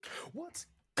What's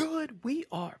good? We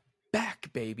are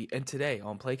back, baby. And today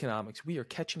on Playconomics, we are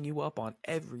catching you up on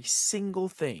every single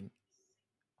thing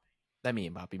that me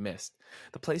and Bobby missed.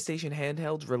 The PlayStation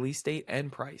handheld's release date and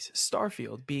price,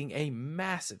 Starfield being a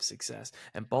massive success,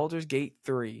 and Baldur's Gate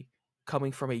 3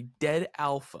 coming from a dead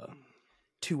alpha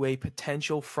to a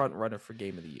potential frontrunner for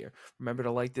Game of the Year. Remember to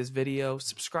like this video,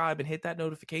 subscribe, and hit that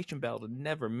notification bell to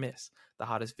never miss the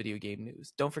hottest video game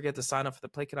news. Don't forget to sign up for the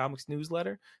Playconomics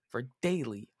newsletter for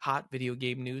daily hot video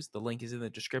game news. The link is in the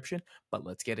description, but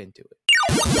let's get into it.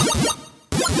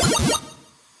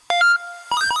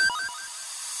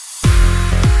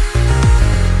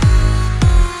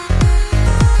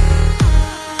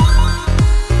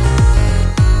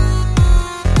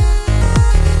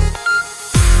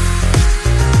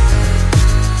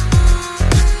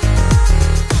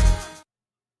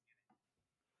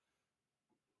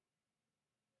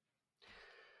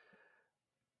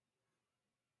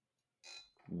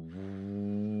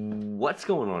 What's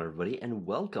going on, everybody, and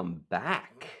welcome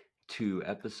back to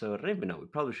episode. I don't even know. We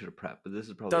probably should have prepped, but this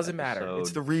is probably Doesn't matter.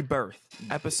 It's the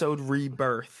episode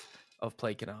rebirth of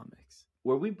Playconomics,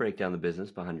 where we break down the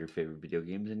business behind your favorite video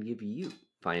games and give you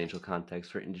financial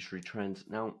context for industry trends.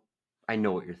 Now, I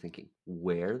know what you're thinking.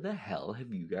 Where the hell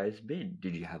have you guys been?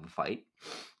 Did you have a fight?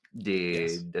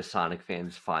 Did the Sonic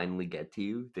fans finally get to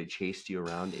you? They chased you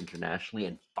around internationally,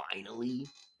 and finally.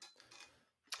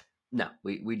 No,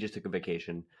 we just took a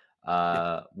vacation.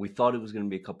 We thought it was going to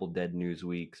be a couple dead news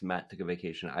weeks. Matt took a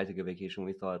vacation. I took a vacation.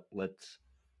 We thought, let's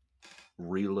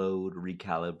reload,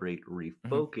 recalibrate,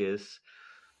 refocus,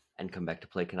 and come back to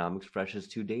Playconomics fresh as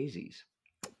two daisies.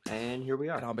 And here we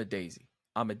are. And I'm a daisy.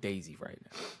 I'm a daisy right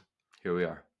now. Here we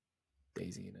are.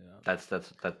 Daisy in it up.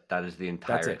 That is the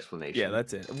entire explanation. Yeah,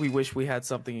 that's it. We wish we had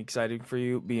something exciting for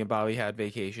you. Me and Bobby had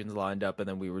vacations lined up, and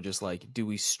then we were just like, do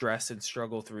we stress and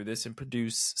struggle through this and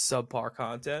produce subpar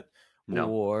content? No.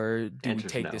 Or do we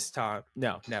take this time?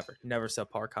 No, never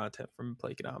subpar content from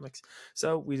Playconomics.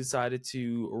 So we decided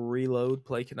to reload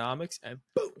Playconomics and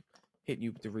boom, hitting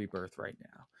you with the rebirth right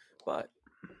now. But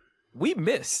we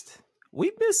missed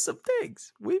some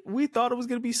things. We thought it was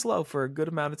going to be slow for a good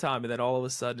amount of time, and then all of a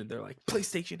sudden they're like,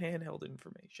 PlayStation handheld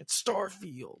information,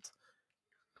 Starfield,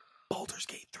 Baldur's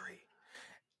Gate 3.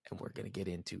 And we're going to get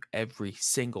into every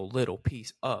single little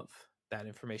piece of that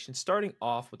information, starting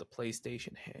off with the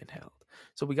PlayStation handheld.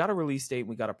 So we got a release date,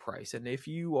 we got a price. And if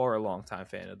you are a longtime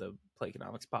fan of the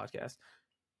Playconomics podcast,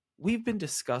 we've been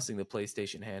discussing the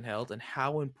PlayStation handheld and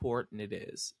how important it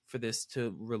is for this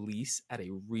to release at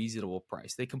a reasonable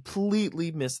price. They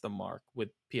completely missed the mark with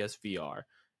PSVR.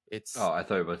 I thought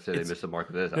you were about to say they missed the mark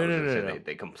with this. I was going to say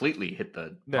they completely hit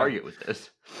the target with this.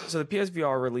 So the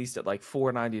PSVR released at like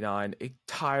 $499,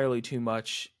 entirely too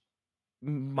much.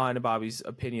 Mine and Bobby's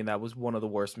opinion, that was one of the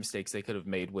worst mistakes they could have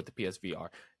made with the PSVR.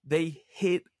 They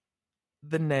hit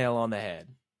the nail on the head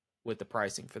with the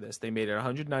pricing for this. They made it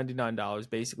 $199,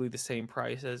 basically the same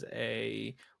price as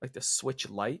the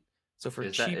Switch Lite. So for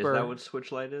cheaper, is that what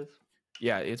Switch Lite is?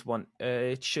 Yeah, it's one.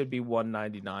 It should be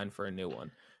 $199 for a new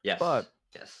one. Yes, but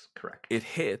yes, correct. It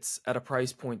hits at a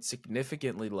price point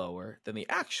significantly lower than the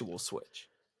actual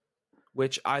Switch,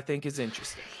 which I think is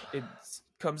interesting. It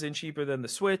comes in cheaper than the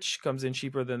Switch, comes in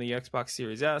cheaper than the Xbox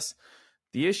Series S.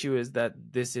 The issue is that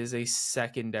this is a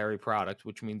secondary product,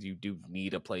 which means you do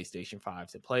need a PlayStation 5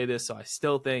 to play this. So I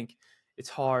still think it's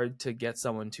hard to get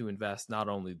someone to invest not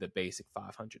only the basic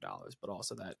 $500, but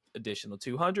also that additional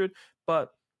 $200. But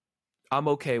I'm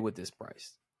okay with this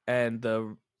price. And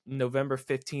the November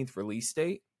 15th release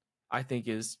date, I think,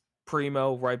 is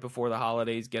primo, right before the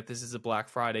holidays. Get this as a Black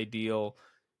Friday deal.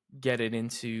 Get it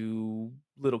into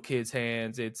little kids'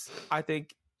 hands. I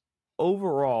think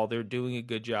overall they're doing a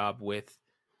good job with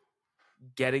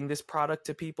getting this product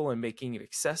to people and making it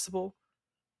accessible.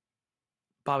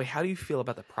 Bobby, how do you feel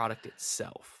about the product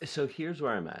itself? So here's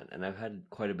where I'm at, and I've had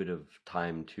quite a bit of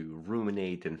time to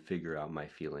ruminate and figure out my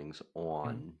feelings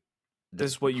on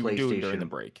this is what you were doing during the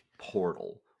break.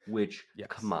 Portal, which, yes.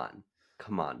 come on.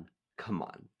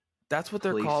 That's what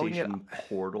they're calling it.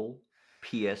 Portal,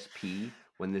 PSP,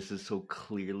 when this is so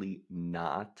clearly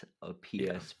not a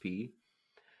PSP. Yeah.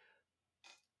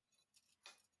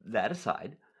 That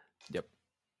aside,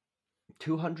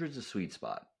 200 is a sweet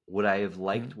spot. Would I have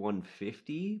liked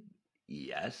 150?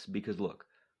 Yes, because look,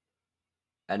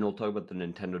 and we'll talk about the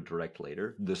Nintendo Direct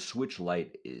later, the Switch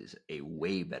Lite is a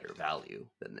way better value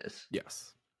than this.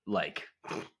 Yes.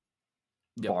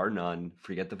 Bar none.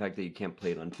 Forget the fact that you can't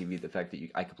play it on TV. The fact that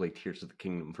I could play Tears of the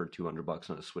Kingdom for $200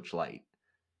 on a Switch Lite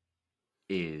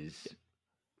is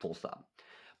full stop.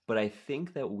 But I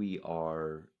think that we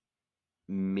are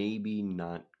maybe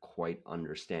not quite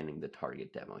understanding the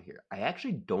target demo here. I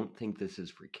actually don't think this is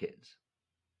for kids.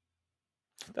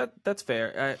 That's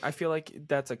fair. I feel like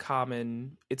that's a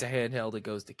common. It's a handheld that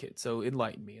goes to kids. So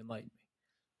enlighten me. Enlighten me.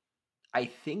 I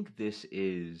think this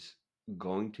is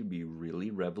going to be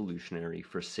really revolutionary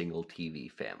for single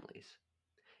TV families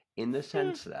in the Hmm.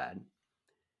 sense that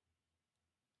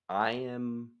I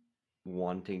am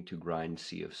wanting to grind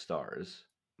Sea of Stars.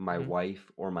 My Mm-hmm.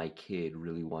 wife or my kid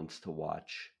really wants to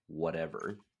watch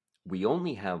whatever. We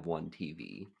only have one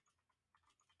TV.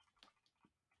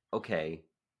 Okay,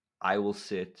 I will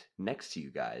sit next to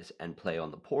you guys and play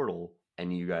on the portal,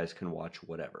 and you guys can watch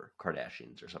whatever,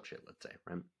 Kardashians or some shit, let's say,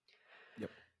 right? Yep.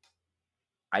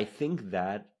 I think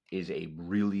that is a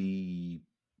really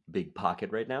big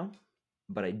pocket right now,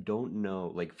 but I don't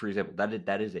know. Like, for example,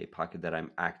 that is a pocket that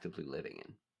I'm actively living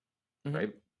in, Mm-hmm.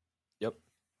 right? Yep.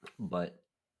 But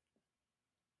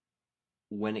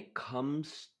when it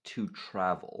comes to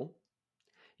travel,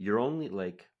 you're only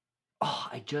like, oh,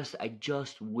 I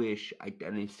just wish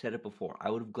and I said it before, I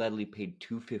would have gladly paid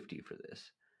 $250 for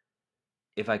this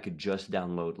if I could just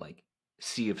download like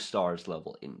Sea of Stars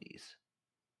level indies.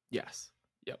 Yes.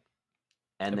 Yep.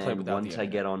 And And play then without the once I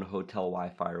internet. get on hotel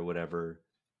Wi-Fi or whatever,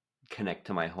 connect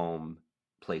to my home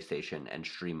PlayStation and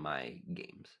stream my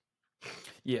games.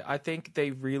 Yeah, I think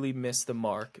they really missed the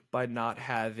mark by not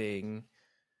having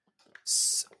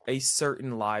a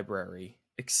certain library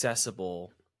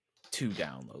accessible to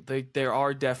download. There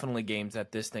are definitely games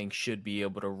that this thing should be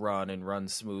able to run and run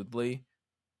smoothly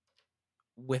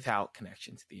without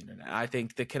connection to the internet. I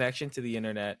think the connection to the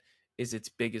internet is its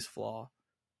biggest flaw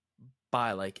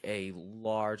by like a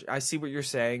large. I see what you're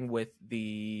saying with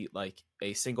the like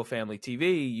a single family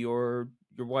TV. Your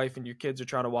wife and your kids are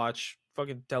trying to watch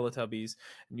fucking Teletubbies,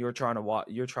 and you're trying to watch.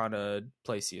 You're trying to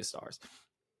play Sea of Stars,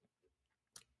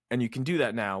 and you can do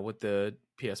that now with the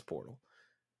PS Portal.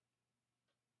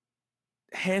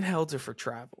 Handhelds are for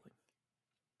traveling,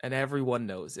 and everyone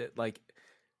knows it. Like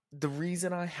the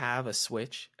reason I have a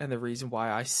Switch and the reason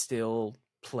why I still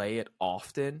play it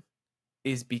often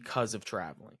is because of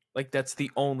traveling. Like that's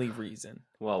the only reason.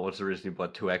 Well, what's the reason you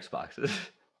bought two Xboxes?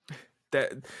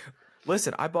 That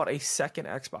listen, I bought a second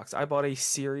Xbox. I bought a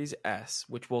Series S,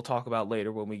 which we'll talk about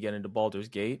later when we get into Baldur's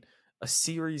Gate, a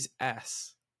Series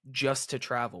S just to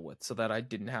travel with so that I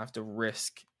didn't have to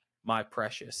risk my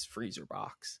precious freezer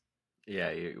box Yeah,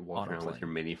 you're on walking a around with your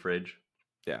plane. mini fridge.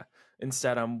 Yeah.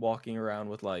 Instead, I'm walking around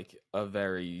with like a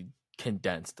very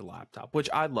condensed laptop, which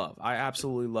I love. I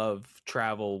absolutely love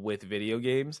travel with video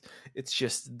games. It's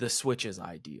just the Switch is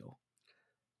ideal.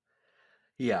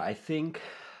 Yeah, I think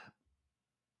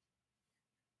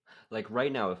like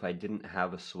right now, if I didn't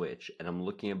have a Switch and I'm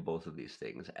looking at both of these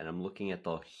things and I'm looking at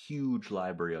the huge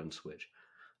library on Switch,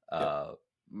 Yep. uh,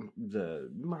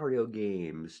 the Mario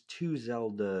games, two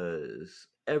Zeldas,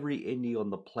 every indie on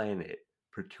the planet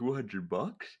for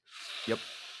 $200. Yep.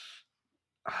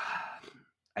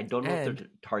 I don't know if they're And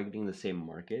targeting the same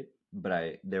market,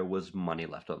 but there was money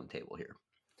left on the table here.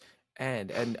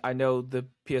 and I know the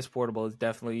PS Portable is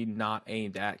definitely not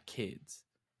aimed at kids,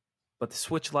 but the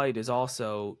Switch Lite is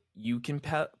also you can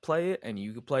play it and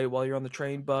you can play it while you're on the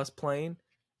train, bus, plane,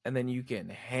 and then you can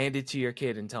hand it to your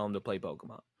kid and tell him to play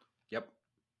Pokemon. Yep.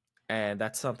 And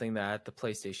that's something that the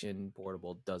PlayStation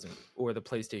Portable doesn't, or the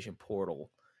PlayStation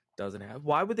Portal doesn't have.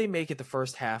 Why would they make it the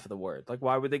first half of the word? Like,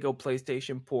 why would they go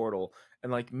PlayStation Portal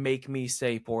and like make me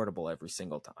say portable every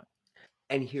single time?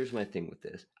 And here's my thing with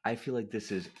this. I feel like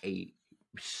this is a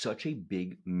such a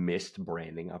big missed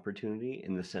branding opportunity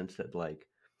in the sense that like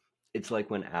it's like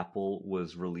when Apple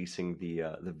was releasing the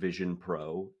Vision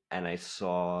Pro and I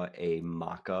saw a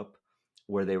mock-up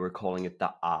where they were calling it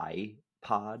the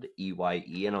iPod,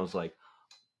 EYE, and I was like,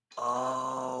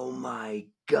 "Oh my Yep.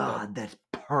 god, that's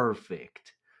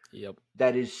perfect. Yep.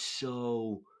 That is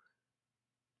so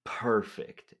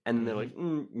perfect." And they're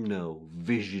Mm-hmm. like, "No,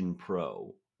 Vision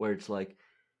Pro." Where it's like,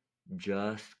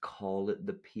 just call it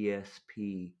the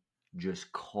PSP.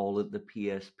 Just call it the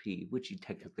PSP, which you Yep.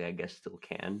 technically, I guess, still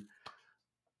can.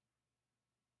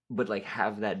 But like,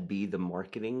 have that be the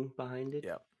marketing behind it.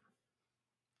 Yep.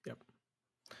 Yep.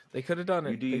 They could have done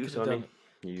You it. do They you, could have done Sony.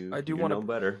 it. You I do you want know to.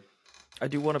 better. I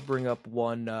do want to bring up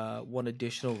one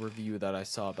additional review that I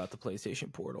saw about the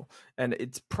PlayStation Portal, and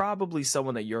it's probably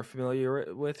someone that you're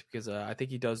familiar with because I think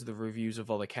he does the reviews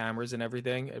of all the cameras and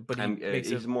everything. But he makes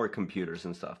a He's more computers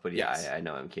and stuff, but yeah, yes, I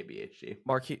know MKBHD.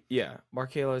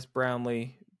 Marcalis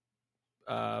Brownlee.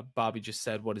 Bobby just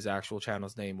said what his actual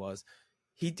channel's name was.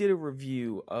 He did a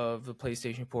review of the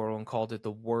PlayStation Portal and called it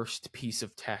the worst piece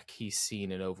of tech he's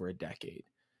seen in over a decade,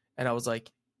 and I was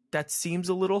like, that seems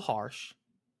a little harsh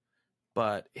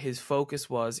but his focus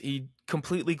was he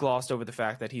completely glossed over the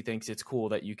fact that he thinks it's cool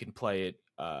that you can play it.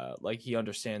 Like he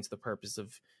understands the purpose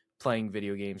of playing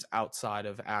video games outside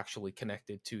of actually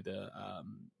connected to the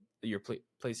your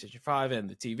PlayStation 5 and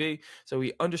the TV. So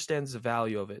he understands the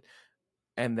value of it,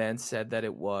 and then said that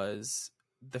it was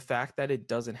the fact that it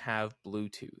doesn't have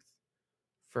Bluetooth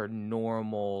for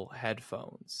normal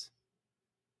headphones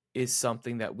is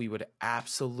something that we would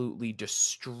absolutely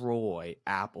destroy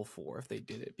Apple for if they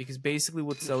did it. Because basically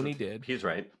what Sony did, He's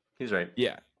right.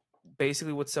 yeah,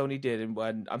 basically what Sony did, and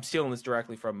when I'm stealing this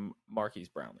directly from Marquise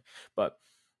Brownlee, but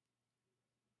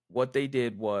what they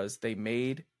did was they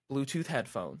made Bluetooth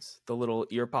headphones, the little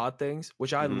earpod things,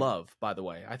 which I love, by the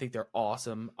way. I think they're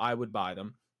awesome. I would buy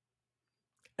them.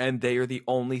 And they are the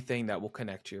only thing that will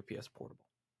connect to your PS Portable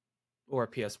or a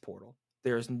PS Portal.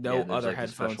 There's no there's other like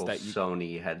headphones special that you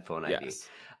Sony headphone ID. Yes.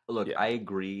 Look, Yeah. I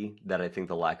agree that I think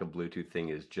the lack of Bluetooth thing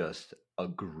is just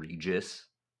egregious.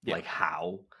 Yeah. Like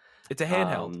how? It's a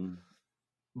handheld.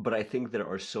 But I think there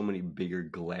are so many bigger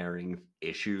glaring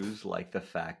issues, like the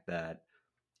fact that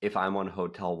if I'm on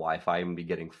hotel Wi-Fi, I'm gonna be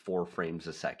getting 4 frames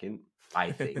a second.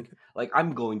 I think like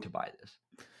I'm going to buy this.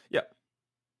 Yeah.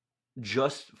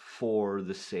 Just for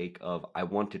the sake of I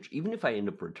want to, even if I end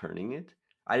up returning it,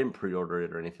 I didn't pre-order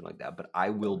it or anything like that, but I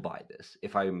will buy this.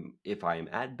 If I'm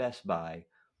at Best Buy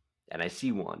and I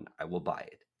see one, I will buy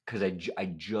it because I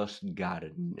just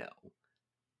gotta know.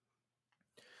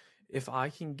 If I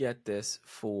can get this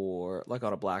for like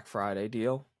on a Black Friday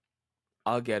deal,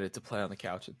 I'll get it to play on the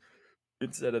couch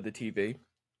instead of the TV.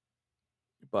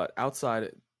 But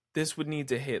outside, this would need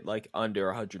to hit like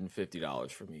under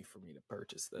 $150 for me to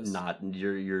purchase this. Not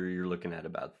you're looking at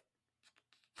about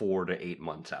 4 to 8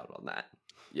 months out on that.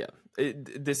 Yeah,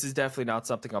 this is definitely not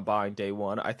something I'm buying day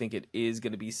one. I think it is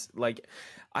going to be like,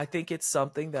 I think it's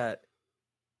something that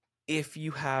if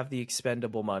you have the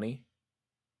expendable money,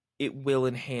 it will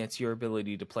enhance your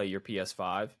ability to play your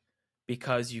PS5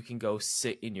 because you can go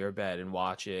sit in your bed and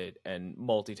watch it and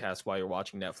multitask while you're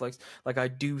watching Netflix. Like, I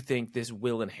do think this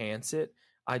will enhance it.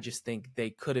 I just think they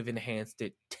could have enhanced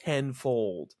it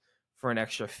tenfold for an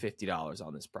extra $50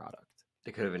 on this product.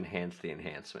 They could have enhanced the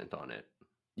enhancement on it.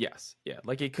 Yes, yeah.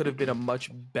 Like it could have been a much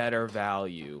better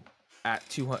value at a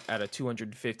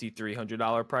 $250,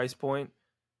 $300 price point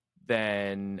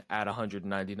than at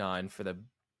 $199 for the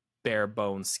bare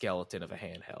bones skeleton of a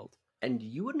handheld. And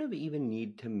you wouldn't have even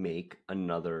need to make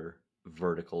another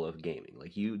vertical of gaming.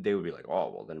 Like they would be like,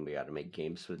 oh well, then we got to make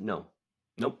games. But no,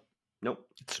 nope.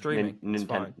 It's streaming. It's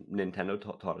fine. Nintendo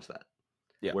taught us that.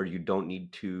 Yeah. Where you don't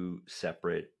need to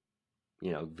separate,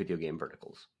 video game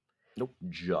verticals. Nope.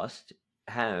 Just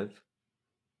have.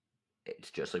 It's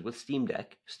just like with Steam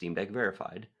Deck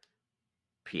verified,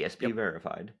 PSP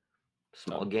verified,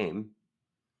 small game,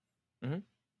 and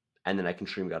then I can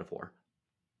stream God of War.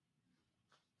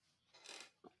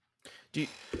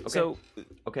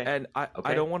 And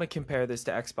I don't want to compare this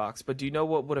to Xbox, but do you know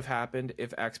what would have happened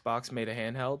if Xbox made a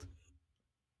handheld?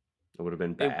 It would have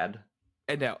been bad.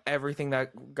 And now everything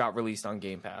that got released on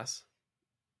Game Pass,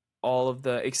 all of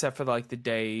except for like the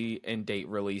day and date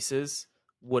releases,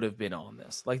 would have been on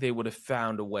this. Like they would have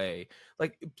found a way.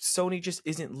 Like Sony just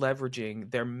isn't leveraging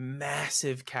their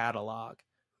massive catalog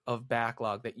of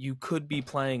backlog that you could be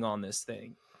playing on this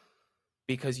thing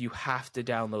because you have to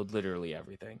download literally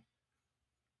everything.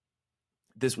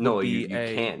 This would you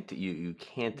can't. You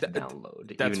can't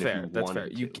download. That's fair. That's fair.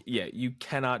 You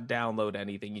cannot download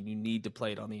anything, and you need to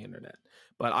play it on the internet.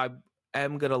 But I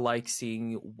am gonna like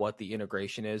seeing what the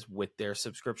integration is with their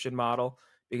subscription model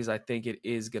because I think it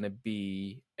is gonna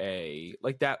be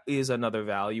that is another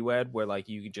value add where like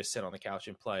you can just sit on the couch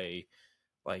and play.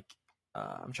 Like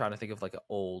I'm trying to think of like an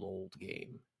old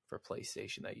game for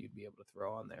PlayStation that you'd be able to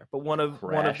throw on there. But one of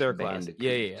their classics,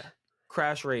 yeah,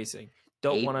 Crash Racing.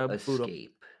 Don't want to boot up.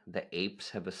 The apes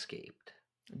have escaped.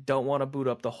 Don't want to boot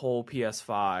up the whole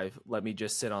PS5. Let me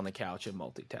just sit on the couch and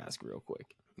multitask real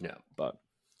quick. Yeah. But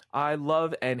I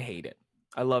love and hate it.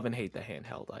 I love and hate the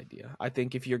handheld idea. I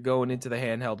think if you're going into the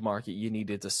handheld market, you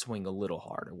needed to swing a little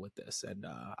harder with this. And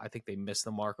I think they missed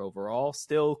the mark overall.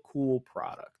 Still cool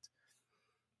product.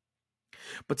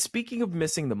 But speaking of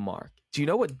missing the mark, do you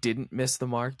know what didn't miss the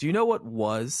mark? Do you know what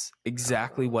was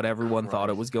exactly what everyone thought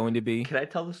it was going to be? Can I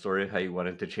tell the story of how you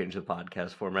wanted to change the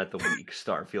podcast format the week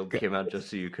Starfield came out just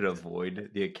so you could avoid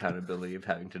the accountability of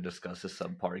having to discuss a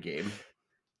subpar game?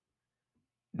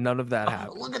 None of that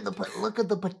happened. Look at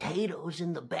the potatoes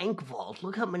in the bank vault.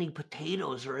 Look how many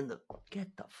potatoes are in the...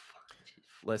 Get the fuck...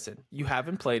 Listen, you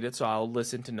haven't played it, so I'll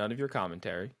listen to none of your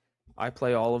commentary. I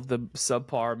play all of the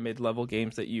subpar mid-level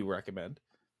games that you recommend.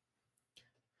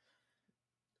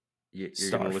 You're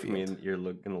gonna look me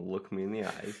Starfield. gonna look me in the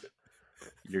eyes.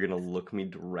 You're gonna look me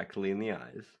directly in the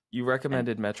eyes You and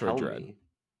recommended Metro tell Dread. me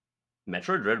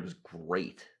Metroid Dread was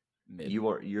great. Mid.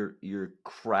 You're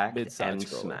cracked Mid-side and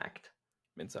scroller. smacked.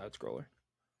 Mid-side scroller.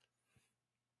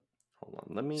 Hold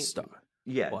on, let me. Star.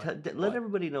 Yeah, What? let What?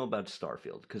 everybody know about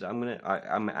Starfield because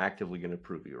I'm actively gonna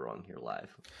prove you wrong here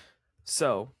live.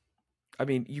 So, I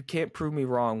mean, you can't prove me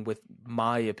wrong with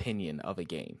my opinion of a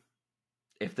game.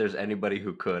 If there's anybody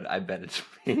who could, I bet it's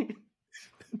me.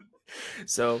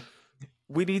 So,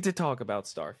 we need to talk about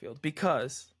Starfield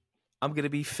because I'm going to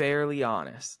be fairly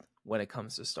honest when it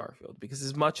comes to Starfield. Because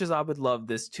as much as I would love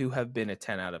this to have been a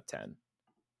 10 out of 10,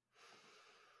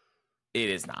 it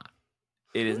is not.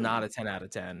 It is not a 10 out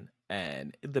of 10.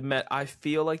 And I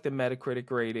feel like the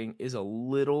Metacritic rating is a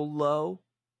little low,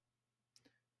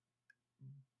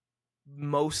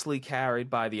 mostly carried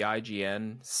by the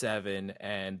IGN 7,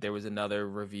 and there was another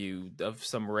review of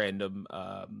some random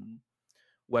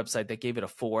website that gave it a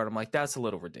 4, and I'm like, that's a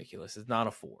little ridiculous. It's not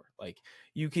a 4. Like,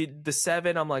 you could, the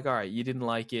 7, I'm like, all right, you didn't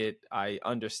like it, I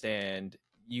understand,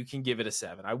 you can give it a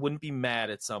 7. I wouldn't be mad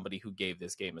at somebody who gave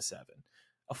this game a 7.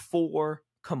 A 4,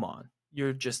 come on,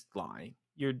 you're just lying.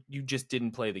 You just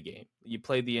didn't play the game. You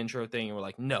played the intro thing and were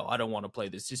like, no, I don't want to play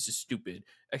this. This is stupid.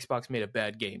 Xbox made a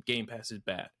bad game. Game Pass is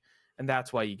bad. And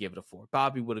that's why you give it a 4.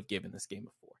 Bobby would have given this game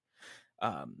a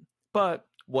 4. But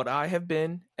what I have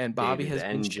been, and Bobby Dated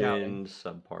has been shouting, engine,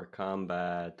 subpar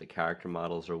combat, the character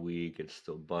models are weak, it's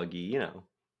still buggy, you know.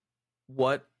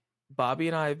 what Bobby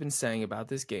and I have been saying about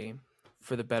this game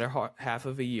for the better half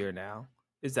of a year now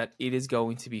is that it is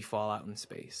going to be Fallout in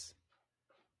space.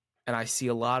 And I see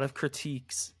a lot of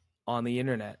critiques on the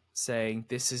internet saying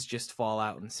this is just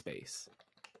Fallout in space.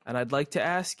 And I'd like to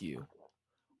ask you,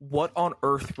 what on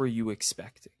earth were you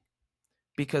expecting?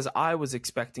 Because I was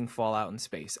expecting Fallout in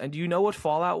space. And do you know what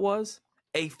Fallout was?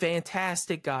 A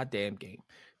fantastic goddamn game.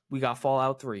 We got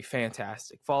Fallout 3,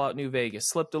 fantastic. Fallout New Vegas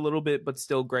slipped a little bit, but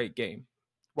still great game.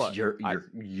 What?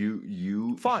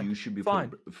 Fine, You should be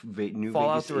fine. putting New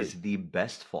Fallout Vegas 3. is the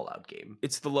best Fallout game.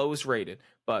 It's the lowest rated,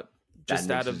 but That just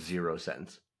makes out of zero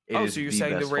sense. It oh, is so you're the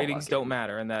saying the best Fallout ratings don't game.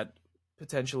 matter, and that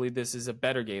potentially this is a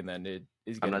better game than it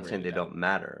is I'm getting not saying rated they at. don't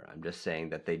matter. I'm just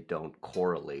saying that they don't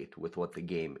correlate with what the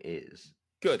game is.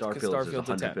 Good, because Starfield's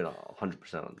is Starfield's a 10.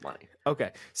 100% on the money.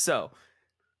 Okay, so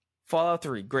Fallout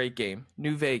 3, great game.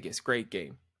 New Vegas, great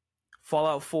game.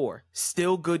 Fallout 4,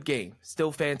 still good game.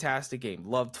 Still fantastic game.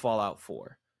 Loved Fallout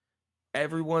 4.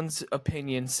 Everyone's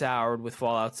opinion soured with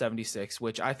Fallout 76,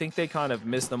 which I think they kind of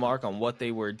missed the mark on what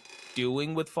they were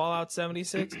doing with Fallout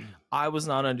 76. I was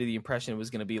not under the impression it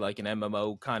was going to be like an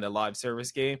MMO kind of live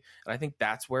service game, and I think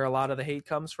that's where a lot of the hate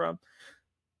comes from.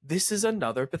 This is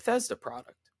another Bethesda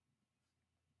product.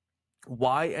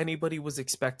 Why anybody was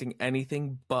expecting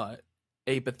anything but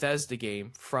a Bethesda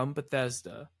game from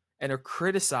Bethesda and are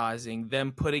criticizing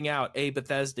them putting out a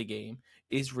Bethesda game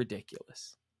is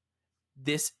ridiculous.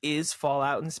 This is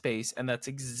Fallout in space, and that's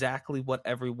exactly what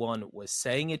everyone was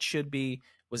saying it should be,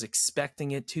 was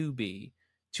expecting it to be.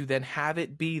 To then have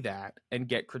it be that and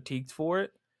get critiqued for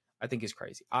it, I think is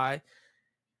crazy. I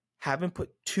haven't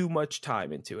put too much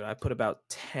time into it. I put about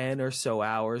 10 or so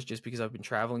hours just because I've been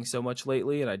traveling so much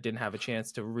lately and I didn't have a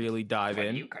chance to really dive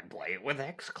in. You can play it with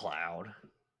xCloud.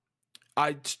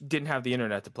 I didn't have the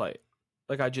internet to play it.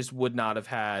 Like, I just would not have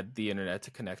had the internet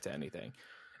to connect to anything.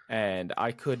 And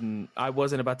I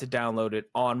wasn't about to download it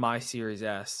on my Series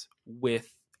S with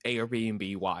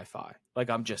Airbnb Wi-Fi. Like,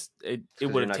 it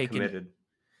would have taken committed.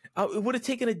 It would have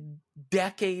taken a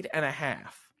decade and a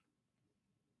half.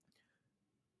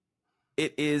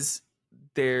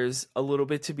 There's a little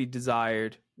bit to be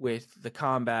desired with the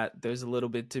combat. There's a little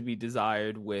bit to be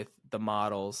desired with the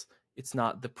models. It's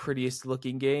not the prettiest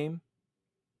looking game.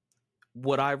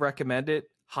 Would I recommend it?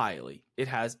 Highly. It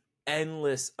has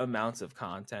endless amounts of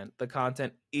content. The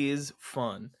content is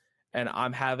fun, and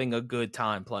I'm having a good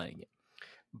time playing it.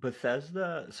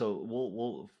 Bethesda.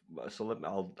 So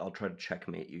I'll try to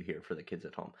checkmate you here for the kids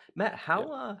at home. Matt,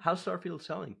 how's Starfield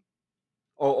selling?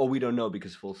 Oh, we don't know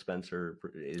because Phil Spencer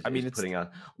is putting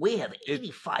out. We have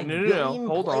 85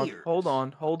 billion players.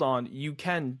 Hold on. You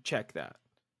can check that.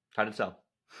 How did it sell?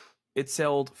 It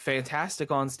sold fantastic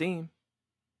on Steam.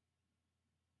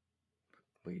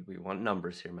 We want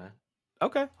numbers here, Matt.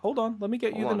 Okay, hold on. Let me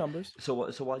get you the numbers. So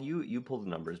while you pull the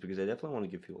numbers, because I definitely want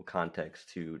to give people context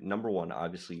to number one,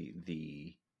 obviously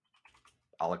the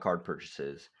a la carte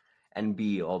purchases, and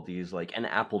B, all these and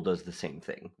Apple does the same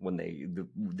thing when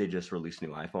they just released new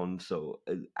iPhones. So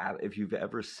if you've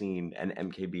ever seen an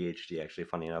MKBHD, actually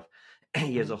funny enough,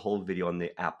 he has a whole video on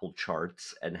the Apple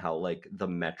charts and how the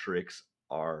metrics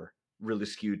are really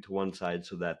skewed to one side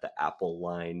so that the Apple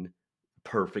line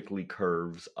perfectly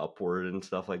curves upward and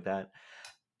stuff like that.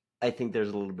 I think there's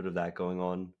a little bit of that going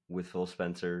on with Phil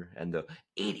Spencer and the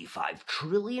 85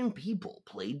 trillion people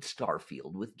played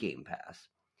Starfield with Game Pass.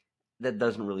 That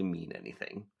doesn't really mean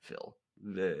anything, Phil.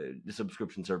 The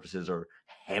subscription services are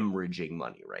hemorrhaging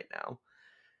money right now.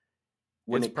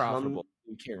 When It's it comes, profitable.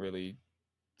 You can't really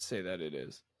say that it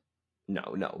is.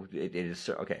 no, it is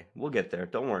okay. We'll get there.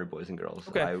 Don't worry, boys and girls.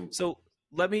 Okay, so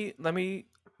let me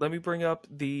bring up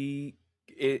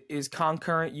is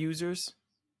concurrent users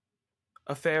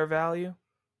a fair value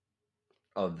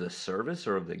Of the service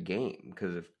or of the game,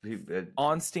 because if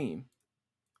on Steam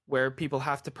where people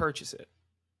have to purchase it?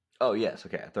 oh yes,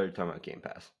 okay. I thought you were talking about Game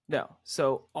Pass. No.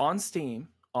 So on Steam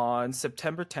on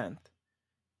September 10th,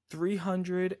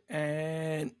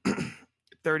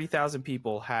 330,000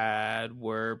 people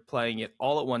were playing it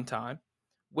all at one time,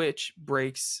 which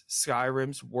breaks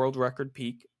Skyrim's world record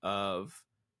peak of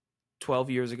 12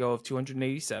 years ago of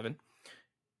 287.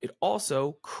 It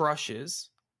also crushes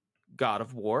God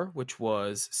of War, which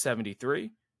was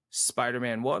 73,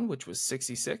 Spider-Man 1, which was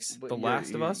 66, But The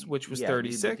Last of Us, which was yeah,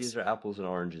 36. these are apples and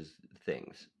oranges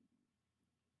things.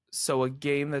 So a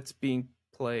game that's being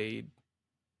played.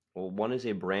 Well, one is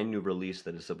a brand new release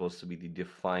that is supposed to be the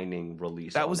defining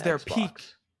release That on was their Xbox. peak.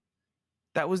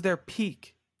 That was their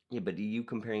peak. Yeah, but you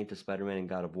comparing it to Spider-Man and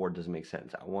God of War doesn't make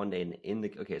sense. One day in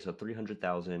the okay, so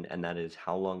 300,000, and that is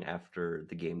how long after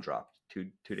the game dropped? Two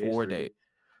days, 4 3 days. days,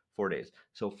 4 days.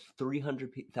 So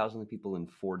 300,000 people in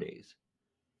 4 days.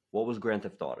 What was Grand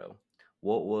Theft Auto?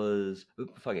 What was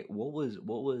What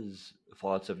was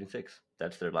Fallout 76?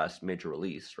 That's their last major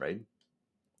release, right?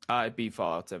 It beat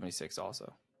Fallout 76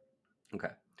 also.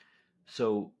 Okay.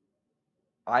 So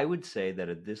I would say that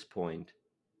at this point,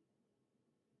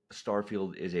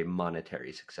 Starfield is a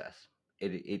monetary success.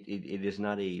 It is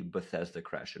not a Bethesda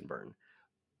crash and burn.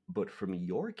 But from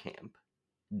your camp,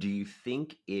 do you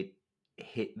think it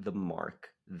hit the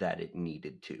mark that it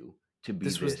needed to be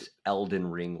this Elden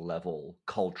Ring level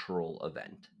cultural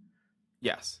event?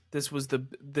 Yes. This was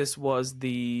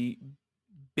the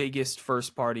biggest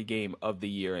first party game of the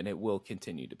year, and it will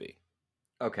continue to be.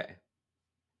 Okay.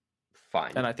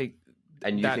 Fine. And I think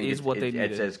and you that think is what they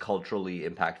needed. It's as culturally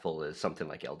impactful as something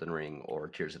like Elden Ring or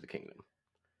Tears of the Kingdom.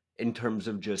 In terms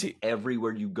of just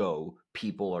everywhere you go,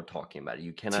 people are talking about it.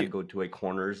 You cannot go to a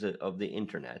corners of the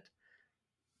internet.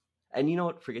 And you know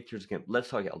what? Forget Tears of the Kingdom. Let's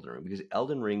talk Elden Ring, because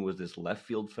Elden Ring was this left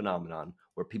field phenomenon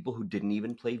where people who didn't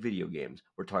even play video games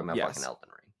were talking about fucking Elden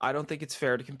Ring. I don't think it's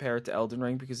fair to compare it to Elden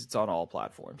Ring because it's on all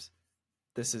platforms.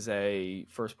 This is a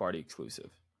first party exclusive.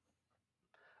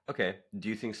 Okay. Do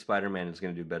you think Spider-Man is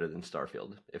going to do better than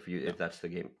Starfield? If that's the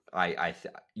game,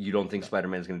 you don't think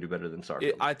Spider-Man is going to do better than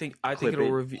Starfield? I think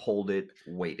it'll review. Hold it.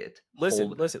 Wait it.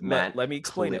 Listen, Matt, let me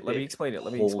explain it. Let me explain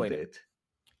it.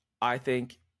 I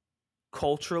think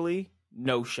culturally,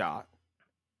 no shot.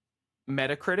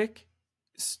 Metacritic,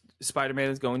 Spider-Man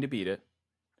is going to beat it,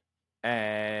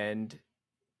 and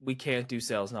we can't do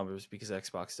sales numbers because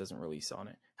Xbox doesn't release on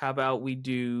it. How about we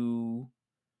do?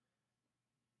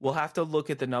 We'll have to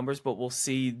look at the numbers, but we'll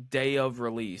see day of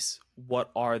release. What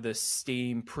are the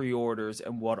Steam pre-orders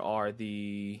and what are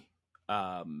the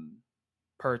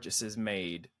purchases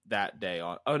made that day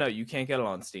on? Oh no, you can't get it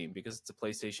on Steam because it's a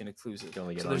PlayStation exclusive.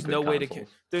 So there's no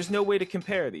way to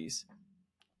compare these.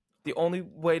 The only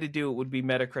way to do it would be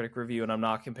Metacritic review, and I'm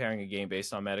not comparing a game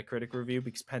based on Metacritic review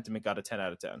because Pentiment got a 10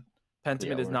 out of 10.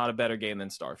 Pentiment is not a better game than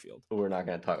Starfield. We're not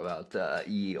going to talk about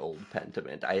ye old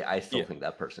Pentiment. I still think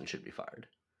that person should be fired.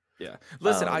 Yeah.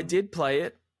 Listen, I did play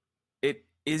it. It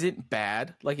isn't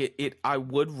bad. Like it I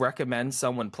would recommend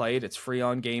someone play it. It's free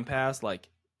on Game Pass. Like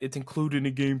it's included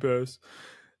in Game Pass.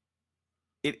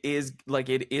 It is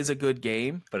a good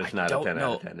game. But it's not a 10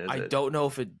 out of 10, is it? I don't know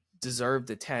if it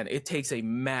deserved a 10. It takes a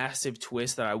massive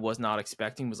twist that I was not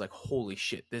expecting. It was like, holy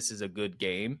shit, this is a good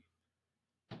game.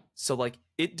 So like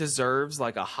it deserves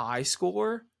like a high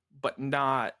score, but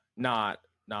not 10.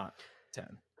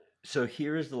 So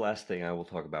here is the last thing I will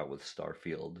talk about with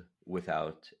Starfield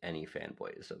without any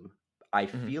fanboyism. I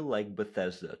feel like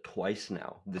Bethesda twice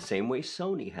now, the same way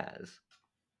Sony has,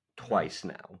 twice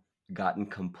now, gotten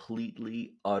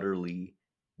completely, utterly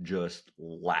just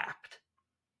lapped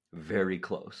very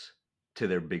close to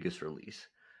their biggest release.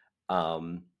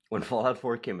 When Fallout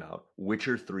 4 came out,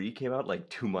 Witcher 3 came out like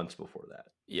 2 months before that.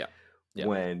 Yeah.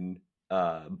 When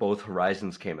both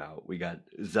Horizons came out, we got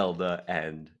Zelda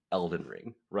and Elden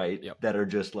Ring, right? Yep. That are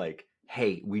just like,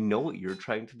 hey, we know what you're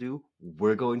trying to do.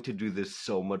 We're going to do this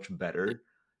so much better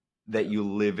that you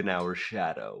live in our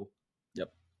shadow. Yep.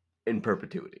 In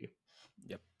perpetuity.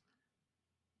 Yep.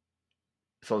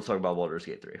 So let's talk about Baldur's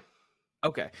Gate 3.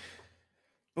 Okay.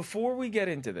 Before we get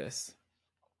into this,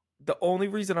 the only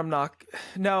reason I'm not.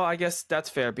 No, I guess that's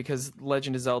fair because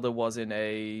Legend of Zelda wasn't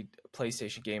a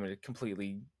PlayStation game and it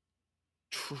completely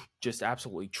just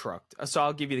absolutely trucked. So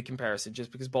I'll give you the comparison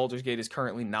just because Baldur's Gate is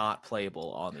currently not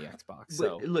playable on the Xbox. But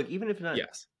So, look, even if not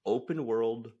yes. open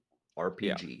world Yeah.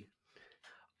 RPG,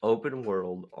 open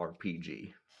world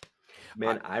RPG.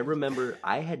 Man, I remember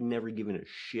I had never given a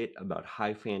shit about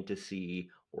high fantasy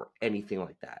or anything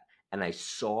like that. And I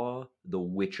saw The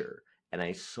Witcher and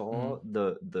I saw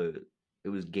Mhm. the it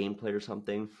was gameplay or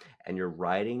something, and you're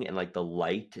riding and like the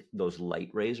light, those light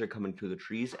rays are coming through the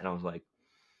trees, and I was like,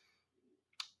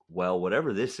 well,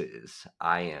 whatever this is,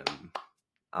 I'm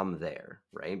there,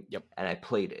 right? Yep. And I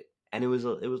played it, and it was a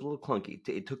little clunky.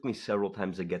 It took me several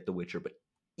times to get The Witcher, but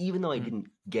even though I Mhm. didn't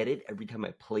get it every time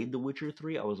I played The Witcher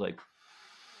 3, I was like,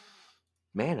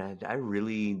 man, I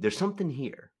really there's something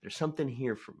here. There's something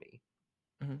here for me.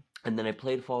 Mhm. And then I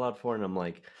played Fallout 4, and I'm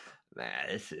like, man,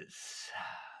 this is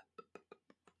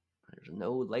there's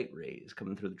no light rays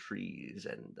coming through the trees,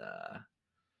 and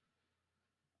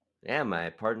yeah, my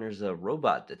partner's a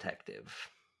robot detective.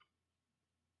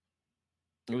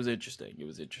 It was interesting. It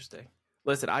was interesting.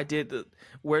 Listen, I did.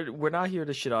 We're not here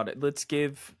to shit on it. Let's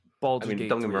give I Baldur's mean, Gate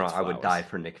don't get me 3 wrong, its I would die flowers.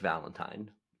 for Nick Valentine,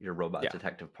 your robot Yeah.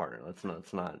 detective partner. Let's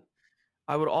not.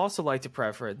 I would also like to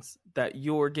preference that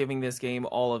you're giving this game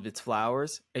all of its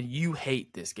flowers and you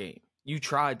hate this game. You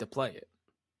tried to play it.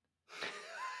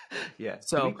 Yeah, to be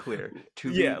So, clear,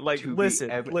 yeah, like listen.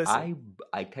 I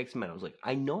texted him and I was like,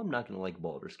 I know I'm not gonna like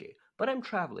Baldur's Gate, but I'm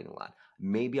traveling a lot.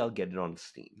 Maybe I'll get it on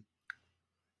Steam.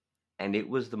 And it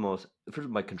was the most. First,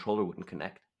 my controller wouldn't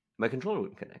connect. My controller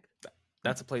wouldn't connect.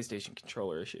 That's a PlayStation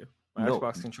controller issue. My No,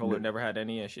 Xbox controller no, never had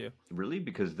any issue. really,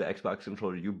 because the Xbox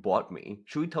controller you bought me.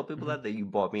 Should we tell people Mhm. that you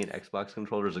bought me an Xbox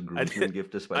controller as a I groomsmen did.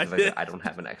 gift, despite I the fact did. that I don't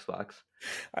have an Xbox?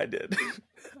 I did.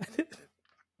 I did.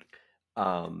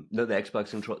 No, the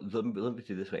Xbox controller. Let me do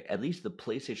it this way. At least the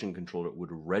PlayStation controller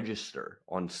would register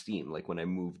on Steam. Like when I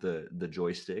move the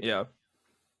joystick, Yeah.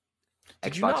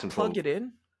 Did you Xbox not plug controller. it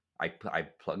in? I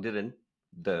plugged it in.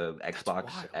 The That's Xbox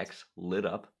wild. X lit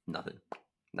up. Nothing.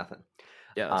 Nothing.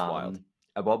 Yeah, that's wild.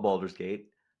 I bought Baldur's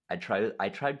Gate. I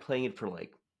tried playing it for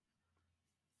like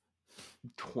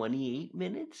 28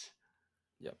 minutes.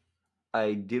 Yep.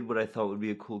 I did what I thought would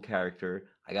be a cool character.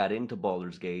 I got into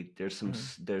Baldur's Gate.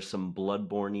 Mhm. There's some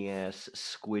bloodborne ass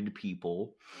squid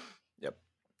people, Yep.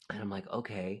 and I'm like,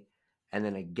 okay. And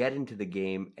then I get into the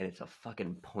game, and it's a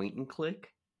fucking point and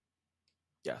click,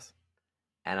 Yes.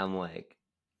 and I'm like,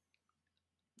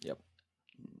 Yep.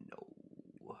 no.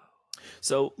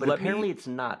 So But let apparently, me. it's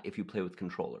not if you play with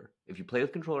controller. If you play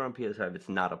with controller on PS5, it's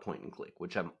not a point and click,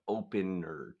 which I'm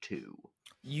opener to.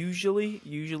 Usually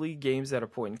games that are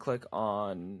point and click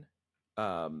on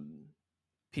um,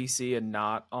 PC and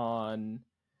not on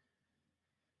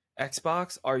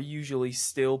Xbox are usually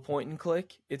still point and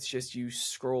click. It's just you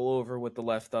scroll over with the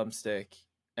left thumbstick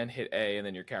and hit A, and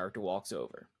then your character walks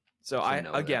over. So So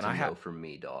no, that's a I have no from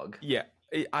me, dog. yeah.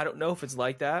 I don't know if it's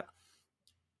like that.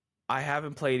 I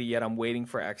haven't played it yet. I'm waiting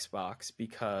for Xbox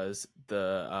because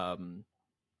the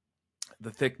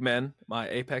Thick Men, my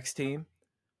Apex team,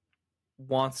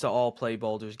 wants to all play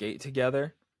Baldur's Gate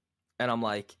together, and I'm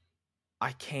like,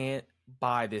 I can't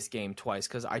buy this game twice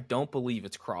because I don't believe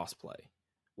it's crossplay,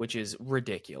 which is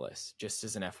ridiculous. Just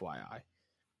as an FYI,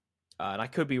 and I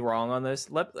could be wrong on this.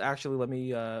 Let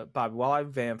me, Bobby, while I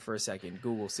vamp for a second,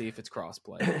 Google see if it's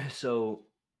crossplay. So,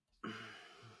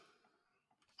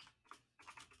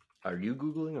 are you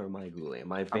Googling or am I Googling?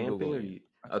 Am I I'm vamping or Googling it. you?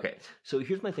 Okay, so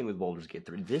here's my thing with Baldur's Gate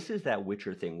 3. This is that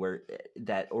Witcher thing where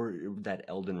that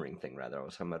Elden Ring thing, rather, I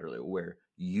was talking about earlier, where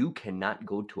you cannot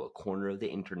go to a corner of the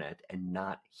internet and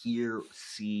not hear,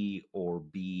 see, or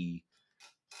be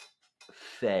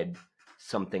fed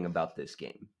something about this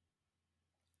game,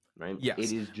 right? It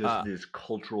Yes, is just this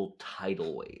cultural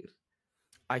tidal wave.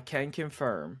 I can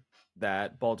confirm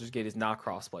that Baldur's Gate is not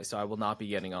crossplay, so I will not be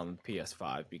getting on the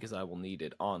PS5 because I will need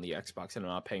it on the Xbox, and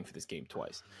I'm not paying for this game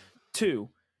twice. Two,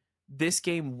 this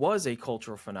game was a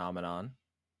cultural phenomenon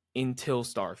until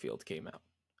Starfield came out.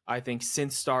 I think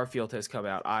since Starfield has come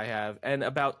out, and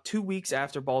about 2 weeks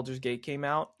after Baldur's Gate came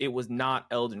out, it was not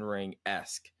Elden Ring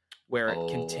esque, where it Oh,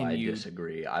 I continued.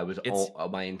 disagree. I was It's all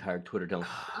my entire Twitter telling,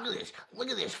 look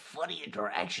at this funny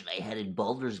interaction I had in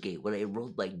Baldur's Gate when I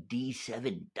rolled like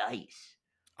D7 dice.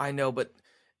 I know, but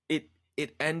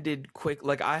it ended quick.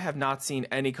 Like I have not seen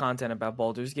any content about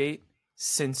Baldur's Gate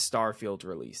since Starfield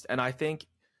released, and I think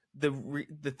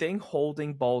the thing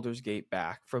holding Baldur's Gate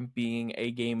back from being a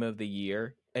game of the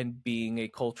year and being a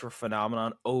cultural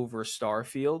phenomenon over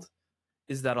Starfield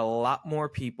is that a lot more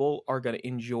people are going to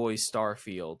enjoy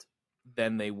Starfield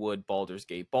than they would Baldur's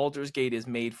Gate. Baldur's Gate is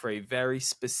made for a very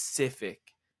specific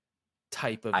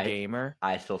type of gamer.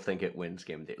 I still think it wins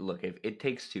Game of the Year. Look, if It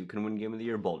Takes Two can win Game of the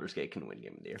Year, Baldur's Gate can win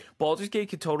Game of the Year. Baldur's Gate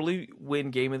could totally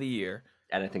win Game of the Year.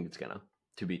 And I think it's gonna,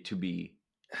 to be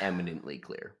eminently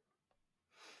clear.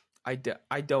 I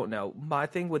don't know. My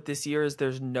thing with this year is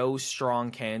there's no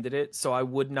strong candidate, so I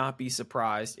would not be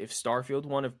surprised if Starfield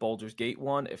won, if Baldur's Gate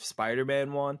won, if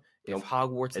Spider-Man won, if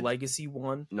Hogwarts Legacy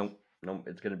won. Nope,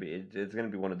 it's gonna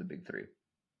be one of the big three: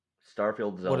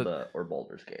 Starfield, Zelda, or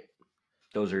Baldur's Gate.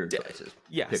 Those are your choices.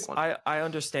 Yes, pick one. I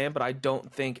understand, but I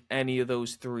don't think any of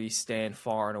those three stand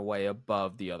far and away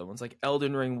above the other ones. Like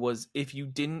Elden Ring was, if you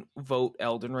didn't vote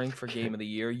Elden Ring for Game of the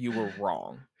Year, you were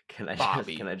wrong. Can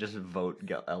I just vote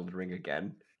Elden Ring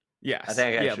again? Yes. I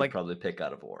think I should probably pick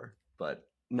God of War. But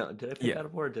no, did I pick God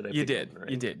of War or did I pick Elden Ring?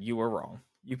 You did. You were wrong.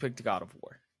 You picked God of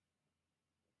War.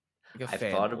 I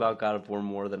thought about God of War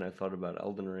more than I thought about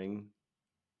Elden Ring.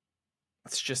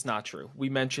 It's just not true. We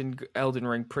mentioned Elden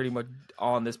Ring pretty much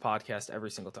on this podcast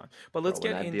every single time. But let's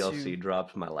get into... When that DLC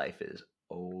drops, my life is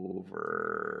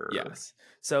over. Yes.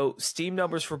 So Steam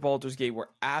numbers for Baldur's Gate were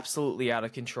absolutely out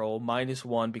of control.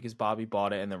 -1 because Bobby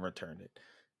bought it and then returned it.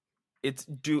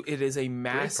 It is a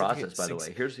massive process, by the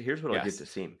way. Here's what I'll give to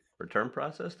Steam. Return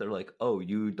process. They're like, oh,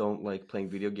 you don't like playing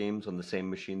video games on the same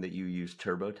machine that you use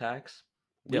TurboTax?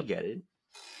 We get it.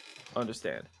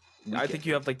 Understand. I think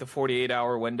you have like the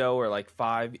 48-hour window or like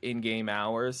 5 in-game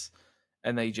hours,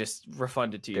 and they just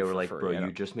refund it to you. They were like, bro,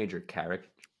 you just made your character.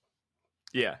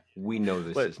 Yeah, we know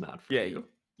this is not for you.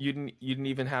 You didn't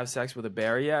even have sex with a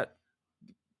bear yet.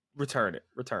 Return it.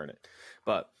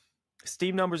 But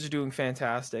Steam numbers are doing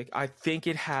fantastic. I think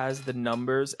it has the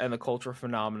numbers and the cultural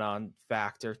phenomenon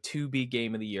factor to be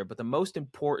Game of the Year. But the most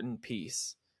important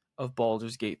piece of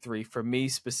Baldur's Gate 3 for me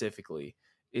specifically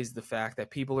is the fact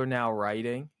that people are now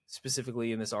writing,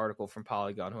 specifically in this article from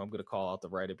Polygon, who I'm going to call out the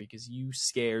writer because you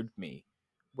scared me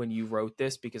when you wrote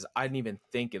this because I didn't even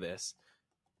think of this.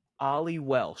 Ollie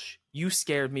Welsh, you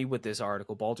scared me with this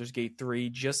article. Baldur's Gate 3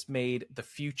 just made the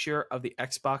future of the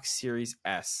Xbox Series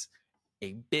S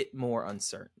a bit more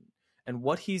uncertain. And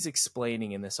what he's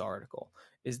explaining in this article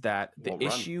is that the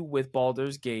issue with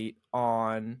Baldur's Gate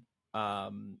on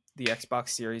the Xbox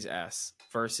Series S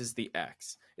versus the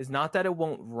X is not that it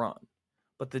won't run,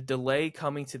 but the delay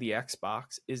coming to the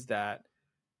Xbox is that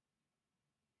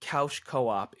couch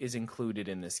co-op is included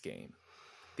in this game.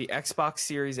 The Xbox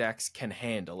Series X can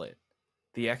handle it.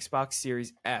 The Xbox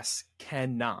Series S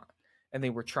cannot. And they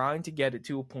were trying to get it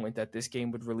to a point that this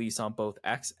game would release on both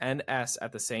X and S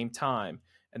at the same time.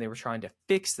 And they were trying to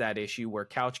fix that issue where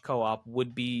couch co-op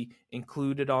would be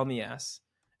included on the S.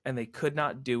 And they could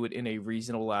not do it in a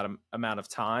reasonable amount of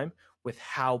time with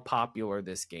how popular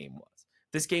this game was.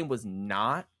 This game was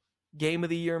not Game of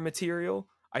the Year material.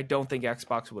 I don't think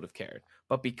Xbox would have cared.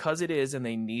 But because it is, and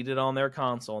they need it on their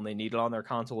console, and they need it on their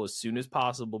console as soon as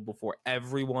possible before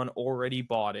everyone already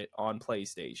bought it on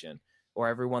PlayStation, or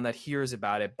everyone that hears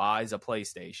about it buys a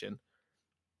PlayStation,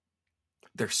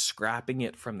 they're scrapping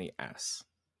it from the S.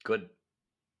 Good.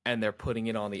 And they're putting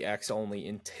it on the X only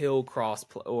until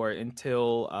crossplay or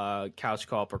until couch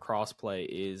co-op or crossplay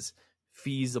is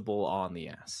feasible on the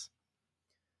S.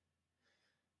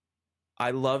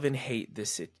 I love and hate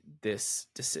this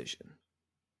decision.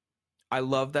 I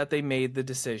love that they made the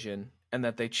decision and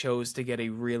that they chose to get a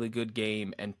really good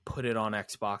game and put it on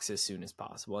Xbox as soon as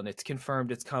possible. And it's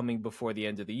confirmed it's coming before the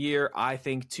end of the year. I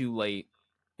think too late,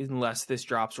 unless this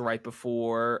drops right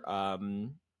before.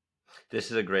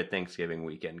 This is a great Thanksgiving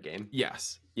weekend game.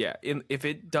 Yes. Yeah. If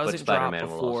it doesn't drop before...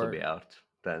 will also be out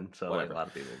then. So like, a lot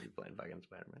of people will be playing fucking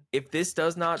Spider-Man. If this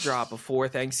does not drop before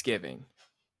Thanksgiving...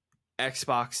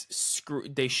 Xbox,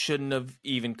 they shouldn't have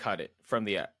even cut it from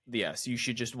the S. You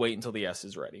should just wait until the S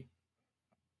is ready.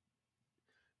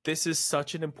 This is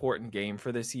such an important game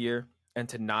for this year, and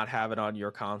to not have it on your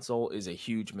console is a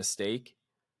huge mistake.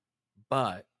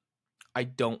 But I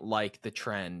don't like the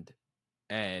trend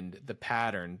and the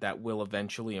pattern that will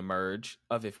eventually emerge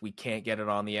of if we can't get it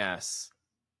on the S,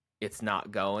 it's not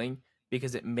going,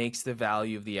 because it makes the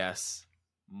value of the S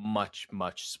much,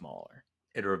 much smaller.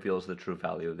 It reveals the true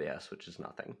value of the S, which is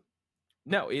nothing.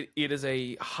 No, it is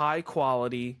a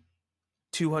high-quality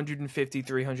 $250,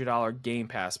 $300 Game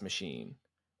Pass machine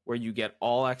where you get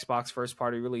all Xbox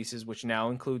first-party releases, which now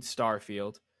includes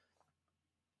Starfield,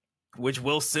 which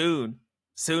will soon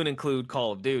include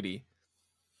Call of Duty.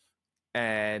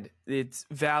 And its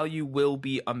value will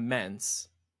be immense.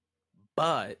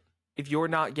 But if you're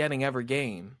not getting every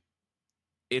game,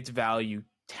 its value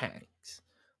tanks.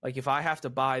 Like, if I have to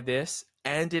buy this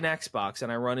and in Xbox,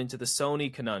 and I run into the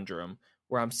Sony conundrum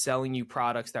where I'm selling you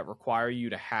products that require you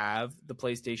to have the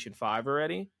PlayStation 5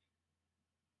 already,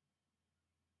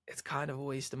 it's kind of a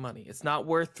waste of money. It's not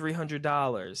worth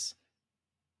 $300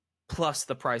 plus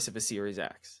the price of a Series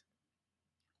X.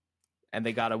 And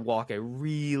they got to walk a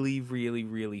really, really,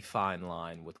 really fine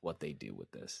line with what they do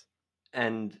with this.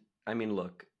 And I mean,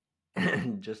 look,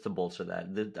 just to bolster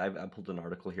that, I pulled an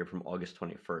article here from August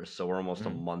 21st, so we're almost a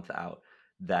month out.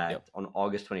 That on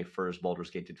August 21st,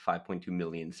 Baldur's Gate did 5.2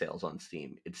 million sales on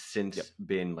Steam. It's since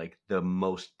been like the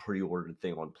most pre-ordered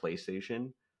thing on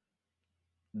PlayStation.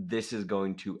 This is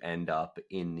going to end up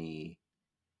in the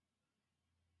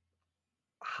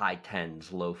high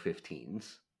 10s, low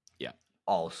 15s. Yeah.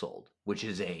 All sold, which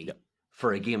is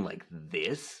for a game like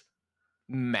this,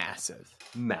 massive.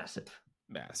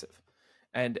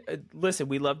 And listen,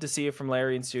 we love to see it from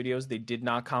Larian Studios. They did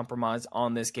not compromise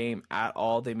on this game at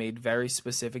all. They made very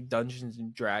specific Dungeons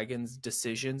and Dragons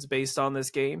decisions based on this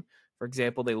game. For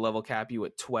example, they level cap you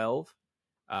at 12.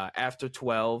 After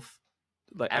 12,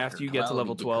 after you get to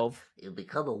level 12, you'll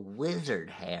become a wizard,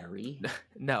 Harry.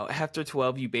 No, after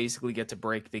 12, you basically get to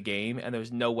break the game, and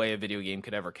there's no way a video game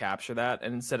could ever capture that.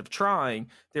 And instead of trying,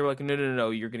 they were like,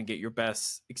 no, you're going to get your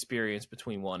best experience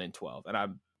between 1 and 12. And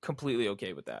I'm completely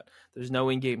okay with that. There's no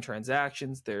in-game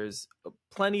transactions. There's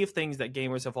plenty of things that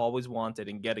gamers have always wanted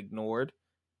and get ignored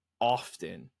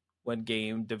often when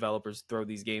game developers throw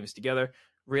these games together.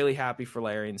 Really happy for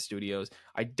Larian Studios.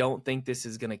 I don't think this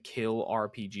is going to kill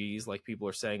RPGs like people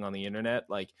are saying on the internet.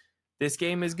 Like, this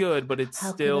game is good, but it's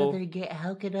how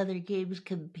can other games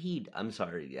compete? I'm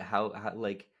sorry. How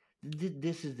like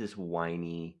this is this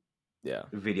whiny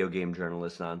video game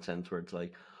journalist nonsense where it's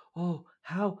like, oh,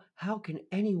 how can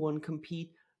anyone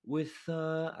compete with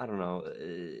I don't know,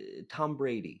 Tom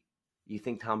Brady? You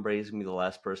think Tom Brady's gonna be the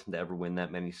last person to ever win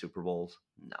that many Super Bowls?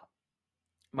 No.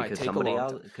 Because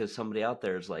somebody out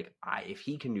there is like, if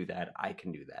he can do that, I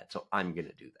can do that. So I'm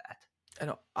gonna do that.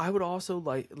 And I would also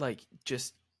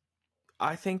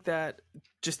I think that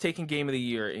just taking Game of the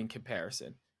Year in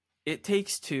comparison, It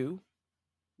Takes Two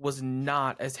was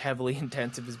not as heavily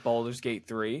intensive as Baldur's Gate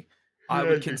 3. I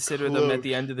would consider them at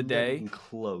the end of the day.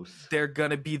 Close. They're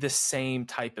gonna be the same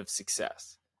type of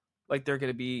success. Like, they're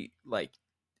gonna be like,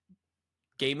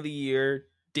 Game of the Year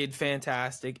did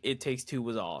fantastic. It Takes Two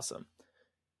was awesome.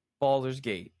 Baldur's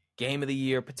Gate, Game of the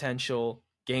Year potential.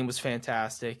 Game was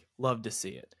fantastic. Love to see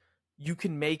it. You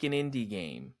can make an indie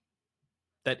game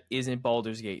that isn't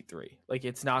Baldur's Gate 3. Like,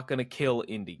 it's not going to kill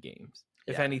indie games.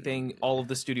 If anything, all of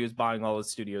the studios buying all the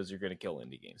studios are going to kill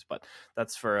indie games. But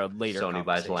that's for a later Sony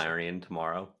buys Larian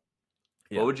tomorrow.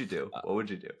 Yeah. What would you do?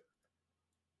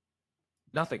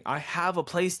 Nothing. I have a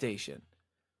PlayStation.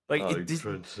 Like,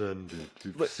 transcended.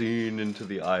 You've seen into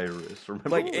the iris.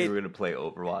 Remember when we were going to play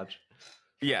Overwatch?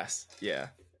 Yes. Yeah.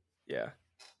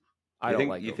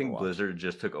 You think Blizzard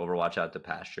just took Overwatch out to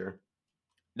pasture?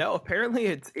 No, apparently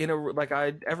it's in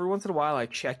every once in a while I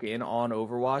check in on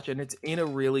Overwatch and it's in a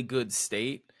really good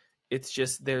state. It's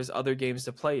just there's other games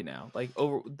to play now. Like,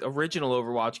 original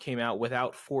Overwatch came out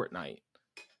without Fortnite.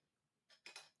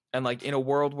 And like, in a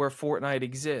world where Fortnite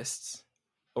exists,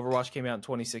 Overwatch came out in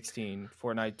 2016,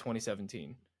 Fortnite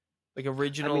 2017. Like,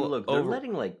 original. I mean, look, they're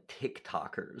letting like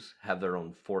TikTokers have their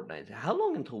own Fortnite. How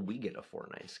long until we get a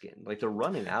Fortnite skin? Like, they're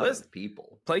running out of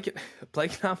people.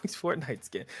 Playconomics Fortnite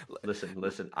skin.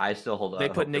 Listen. I still hold on. They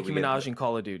put Nicki Minaj in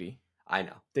Call of Duty. I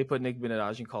know. They put Nicki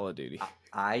Minaj in Call of Duty.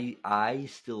 I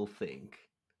still think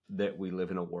that we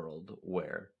live in a world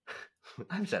where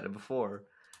I've said it before,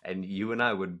 and you and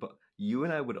I would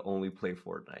only play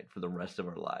Fortnite for the rest of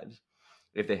our lives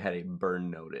if they had a burn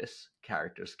notice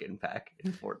character skin pack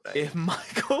in Fortnite. If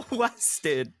Michael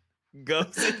Weston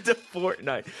goes into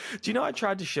Fortnite. Do you know I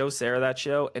tried to show Sarah that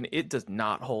show and it does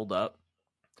not hold up?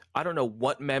 I don't know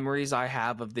what memories I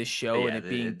have of this show and it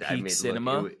being peak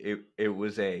cinema. Look, it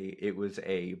was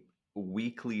a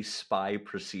weekly spy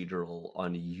procedural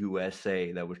on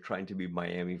USA that was trying to be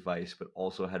Miami Vice but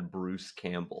also had Bruce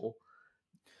Campbell.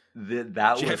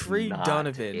 That Jeffrey was not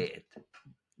Donovan. It.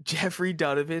 Jeffrey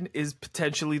Donovan is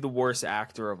potentially the worst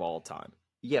actor of all time.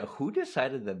 Yeah, who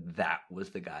decided that was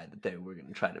the guy that they were going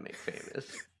to try to make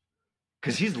famous?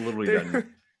 Because he's literally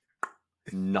done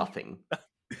nothing.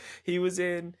 He was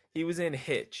in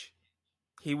Hitch.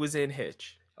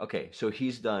 Okay, so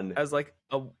he's done as like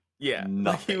nothing.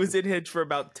 Like, he was in Hitch for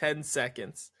about 10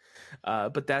 seconds.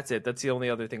 But that's it. That's the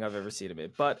only other thing I've ever seen him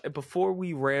in. But before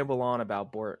we ramble on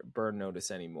about Burn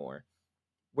Notice anymore,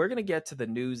 we're going to get to the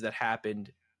news that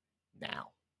happened now.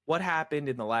 What happened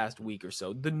in the last week or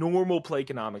so? The normal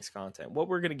Playconomics content. What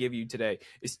we're going to give you today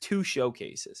is 2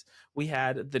 showcases. We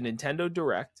had the Nintendo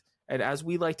Direct, and as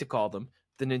we like to call them,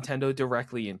 the Nintendo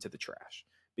directly into the trash,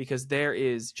 because there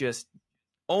is just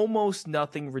almost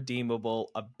nothing redeemable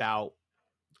about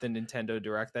the Nintendo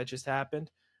Direct that just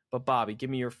happened. But Bobby, give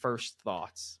me your first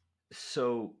thoughts.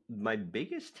 So my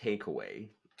biggest takeaway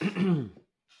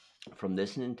from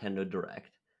this Nintendo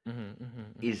Direct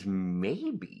is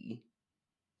maybe,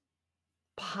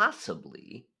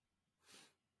 possibly,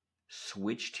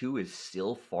 Switch 2 is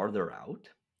still farther out.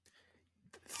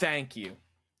 Thank you.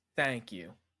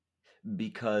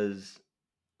 Because,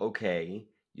 okay,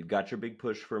 you've got your big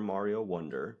push for Mario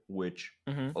Wonder, which,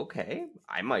 okay,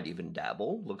 I might even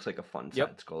dabble. Looks like a fun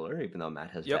Yep. side-scroller, even though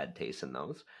Matt has Yep. bad taste in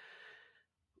those.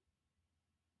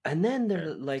 And then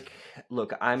they're like,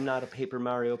 look, I'm not a Paper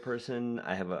Mario person.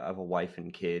 I have a wife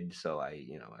and kid, so I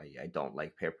don't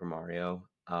like Paper Mario.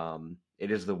 It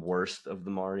is the worst of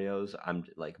the Marios. I'm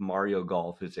like, Mario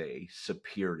Golf is a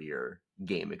superior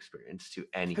game experience to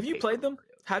any. Have you Paper played them?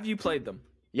 Marios. Have you played them?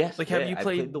 Yes. Like, Yeah, have you I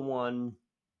played played the one,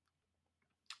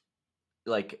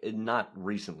 like, not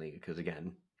recently, because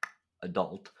again,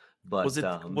 adult. But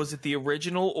was it the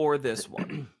original or this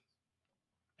one?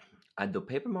 The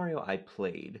Paper Mario I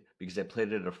played, because I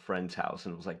played it at a friend's house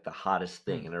and it was like the hottest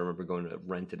thing. And I remember going to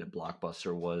rent it at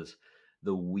Blockbuster, was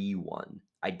the Wii one.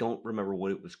 I don't remember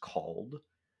what it was called,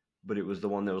 but it was the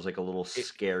one that was like a little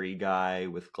scary guy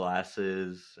with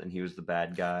glasses and he was the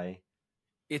bad guy.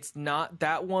 It's not.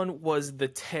 That one was the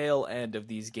tail end of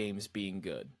these games being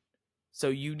good. So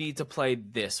you need to play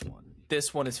this one.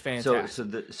 This one is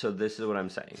fantastic. So this is what I'm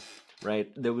saying,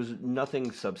 right? There was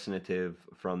nothing substantive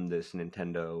from this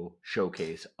Nintendo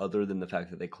showcase other than the fact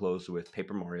that they closed with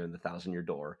Paper Mario and the Thousand Year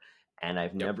Door, and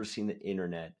I've never seen the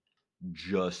internet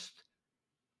just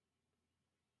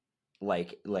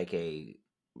like a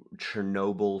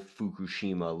Chernobyl,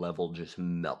 Fukushima level just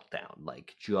meltdown.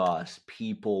 Like, just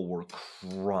people were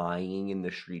crying in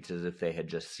the streets as if they had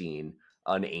just seen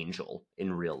an angel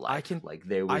in real life.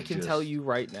 I can tell you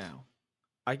right now.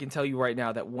 I can tell you right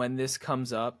now that when this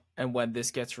comes up and when this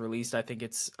gets released, I think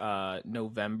it's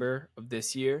November of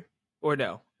this year. Or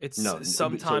no, it's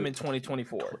sometime in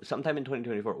 2024. Sometime in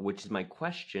 2024, which is my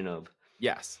question of...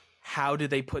 Yes. How do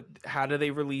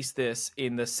they release this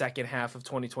in the second half of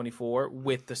 2024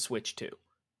 with the Switch 2?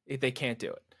 If they can't do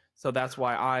it. So that's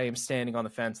why I am standing on the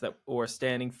fence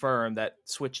standing firm that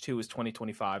Switch 2 is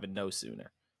 2025 and no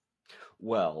sooner.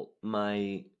 Well,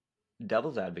 my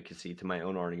devil's advocacy to my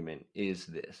own argument is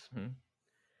this.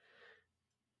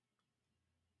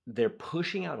 They're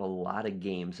pushing out a lot of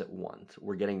games at once.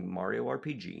 We're getting Mario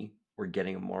RPG, we're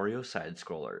getting a Mario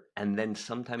side-scroller, and then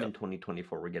sometime in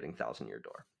 2024, we're getting Thousand Year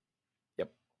Door.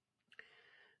 Yep.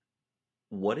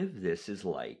 What if this is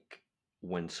like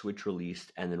when Switch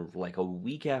released, and then like a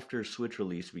week after Switch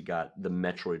release, we got the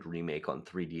Metroid remake on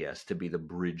 3DS to be the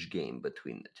bridge game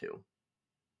between the two?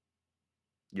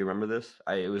 You remember this?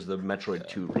 It was the Metroid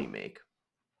 2 remake.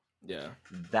 Yeah.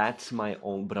 That's my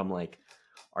own, but I'm like,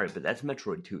 all right, but that's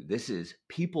Metroid 2. This is,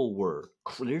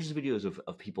 there's videos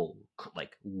of people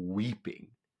like weeping.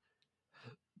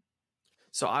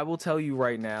 So I will tell you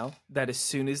right now that as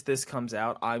soon as this comes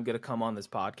out, I'm going to come on this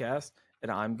podcast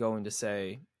and I'm going to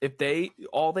say,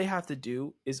 all they have to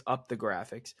do is up the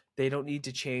graphics. They don't need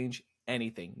to change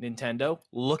anything. Nintendo,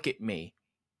 look at me.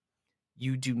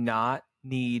 You do not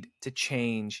need to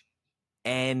change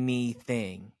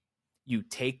anything. You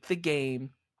take the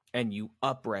game and you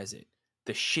up-res it.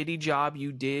 The shitty job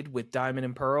you did with Diamond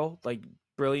and Pearl, like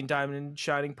Brilliant Diamond and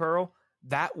Shining Pearl,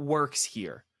 that works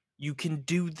here. You can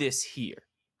do this here.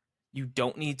 You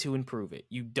don't need to improve it.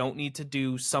 You don't need to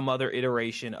do some other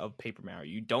iteration of Paper Mario.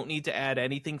 You don't need to add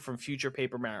anything from future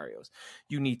Paper Marios.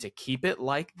 You need to keep it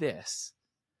like this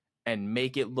and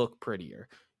make it look prettier.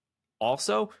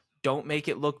 Also, don't make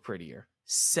it look prettier.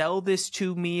 Sell this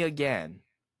to me again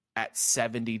at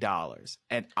 $70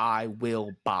 and I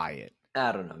will buy it.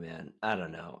 I don't know, man. I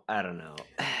don't know.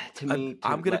 To me,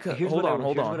 I'm gonna hold on.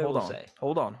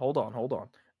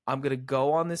 I'm gonna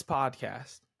go on this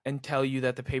podcast and tell you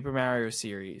that the Paper Mario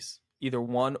series, either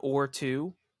 1 or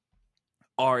 2,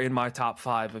 are in my top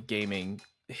 5 of gaming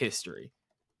history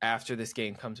after this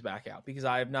game comes back out, because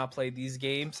I have not played these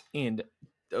games in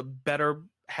a better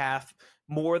half,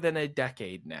 more than a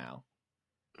decade now.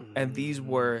 And these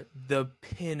were the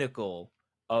pinnacle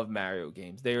of Mario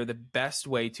games. They are the best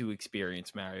way to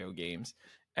experience Mario games.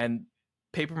 And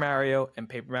Paper Mario and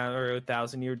Paper Mario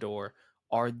Thousand Year Door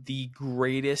are the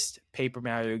greatest Paper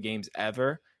Mario games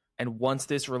ever. And once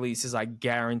this releases, I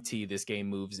guarantee this game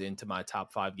moves into my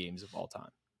top 5 games of all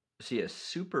time. So yeah,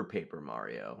 Super Paper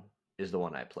Mario is the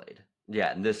one I played.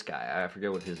 Yeah, and this guy, I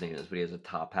forget what his name is, but he has a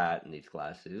top hat and these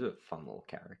glasses. He's a fun little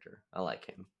character. I like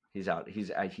him. He's out.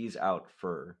 He's out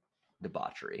for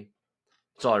debauchery.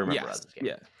 That's all I remember about Yes. this game.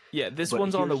 Yeah. Yeah. This But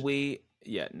one's on the Wii.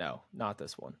 Yeah. No, not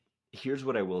this one. here's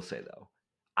what I will say though.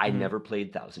 I Mhm. never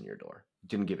played Thousand Year Door.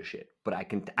 Didn't give a shit. But I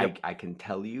can Yep. I can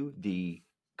tell you the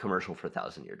commercial for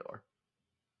Thousand Year Door.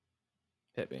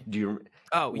 Hit me. Do you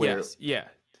Oh, where yes. Yeah.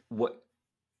 what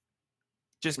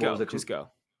Just what was go. the Just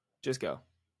go. Just go.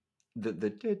 the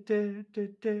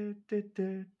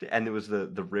and it was the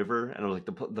river and it was like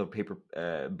the paper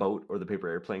boat or the paper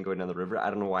airplane going down the river. I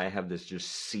don't know why I have this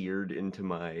just seared into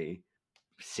my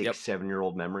Yep. 6-7 year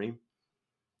old memory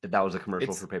that was a commercial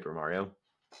It's for Paper Mario.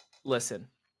 listen.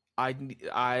 I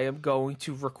am going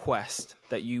to request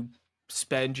that you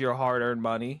spend your hard-earned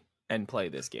money and play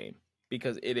this game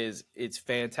because it's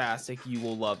fantastic. You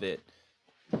will love it.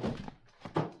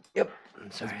 Yep.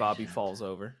 As Sorry, Bobby falls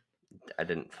over. I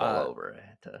didn't fall over. I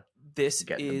had to This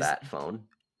get the is bat phone.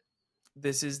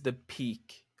 this is the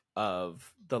peak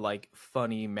of the like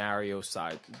funny Mario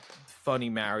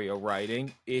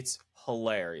writing. It's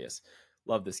hilarious.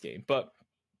 Love this game. But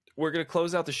we're going to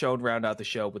close out the show and round out the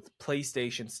show with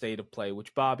PlayStation State of Play,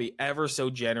 which Bobby ever so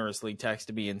generously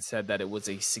texted me and said that it was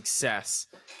a success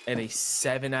and a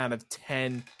 7 out of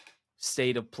 10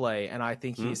 State of Play. And I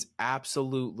think he's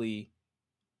absolutely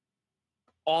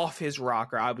off his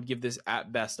rocker. I would give this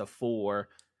at best a 4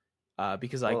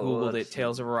 because I Googled it.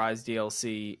 Tales of Arise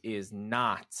DLC is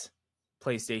not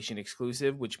PlayStation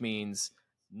exclusive, which means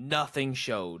nothing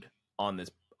showed on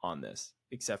this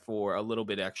except for a little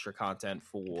bit extra content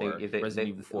for Resident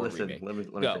Evil 4 listen, remake. let me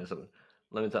tell you something.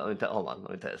 Hold on.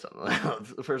 Let me tell you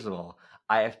something. First of all,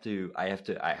 I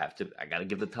gotta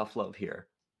give the tough love here.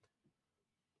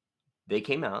 They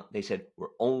came out. They said we're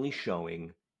only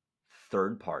showing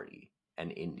third party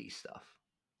and indie stuff,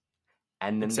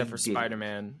 and then Except they for didn't.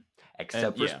 Spider-Man.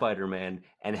 Except for Spider-Man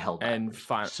and Helldivers.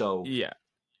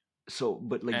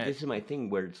 But like this is my thing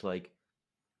where it's like,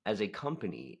 as a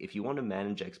company, if you want to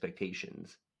manage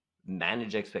expectations,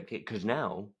 because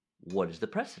now what is the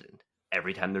precedent?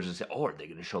 Every time there's are they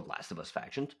going to show Last of Us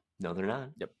factions? No, they're not.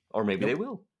 Yep. Or maybe they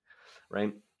will,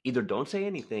 right? Either don't say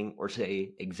anything or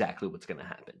say exactly what's going to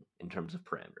happen in terms of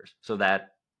parameters. So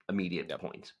that immediate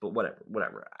points. But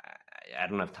whatever. I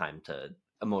don't have time to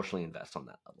emotionally invest on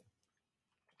that level.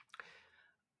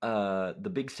 The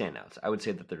big standouts, I would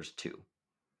say that there's two.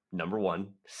 Number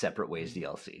one, Separate Ways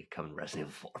DLC coming Resident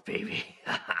Evil 4, baby.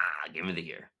 Give me the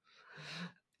year.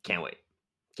 Can't wait.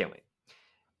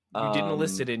 You didn't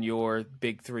list it in your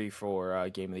big 3 for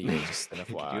Game of the Year. Just an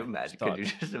FYI. Could you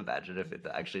just imagine if it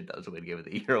actually does win Game of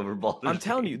the Year over Baldur's Gate? I'm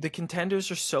telling you, the contenders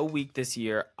are so weak this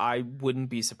year. I wouldn't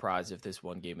be surprised if this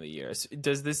won Game of the Year.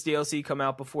 Does this DLC come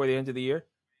out before the end of the year?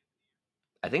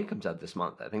 I think it comes out this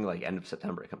month. I think like end of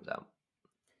September it comes out.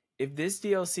 If this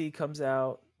DLC comes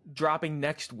out dropping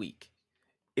next week,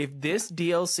 if this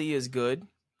DLC is good,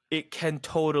 it can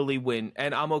totally win.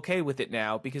 And I'm okay with it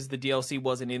now because the DLC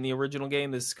wasn't in the original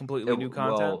game. This is completely new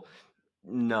content. Well,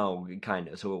 no, kind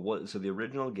of. So the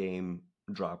original game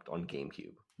dropped on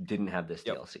GameCube. Didn't have this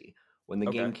DLC. When the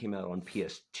game came out on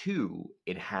PS2,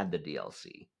 it had the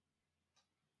DLC.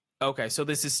 Okay, so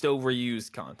this is still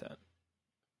reused content.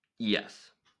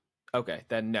 Yes. Okay,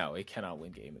 then no, it cannot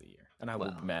win Game of the Year. And I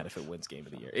will be mad if it wins Game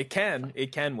of the Year. It can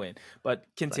win. But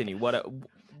continue. What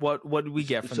do we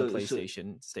get from the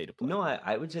PlayStation State of Play? No,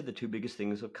 I would say the two biggest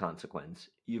things of consequence.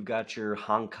 You've got your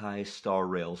Honkai Star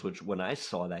Rails, which when I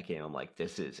saw that game, I'm like,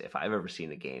 this is, if I've ever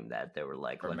seen a game that they were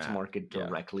like, let's market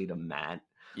directly to Matt.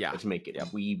 Yeah. Let's make it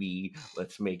weeby.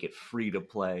 Let's make it free to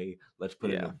play. Let's put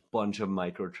in a bunch of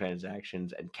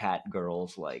microtransactions and cat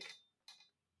girls. Like,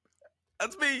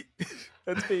 that's me.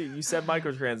 That's me. You said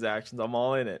microtransactions. I'm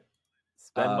all in it.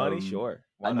 Spend money, sure.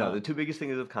 No, the two biggest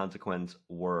things of consequence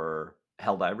were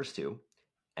Helldivers 2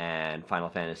 and Final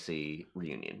Fantasy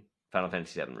VII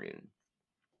Reunion,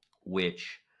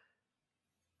 which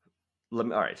let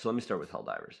me start with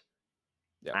Helldivers.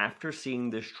 Yep. After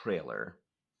seeing this trailer,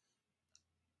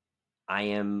 I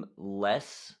am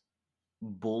less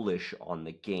bullish on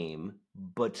the game,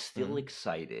 but still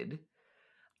excited.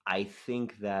 I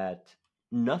think that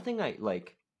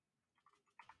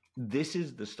this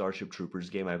is the Starship Troopers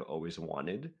game I've always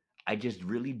wanted. I just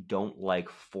really don't like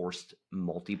forced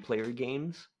multiplayer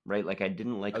games, right? Like I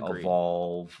didn't like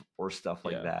Evolve or stuff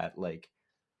like that. Like,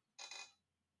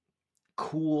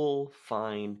 cool,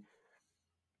 fine.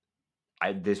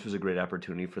 This was a great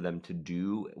opportunity for them to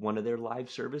do one of their live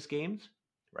service games,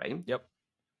 right? Yep.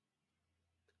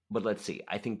 But let's see.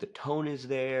 I think the tone is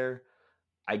there.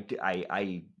 I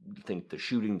think the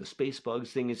shooting the space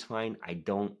bugs thing is fine. I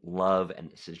don't love,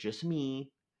 and this is just me,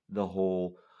 the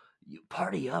whole You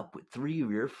party up with 3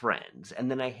 of your friends. And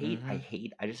then I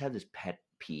just have this pet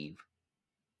peeve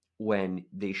when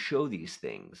they show these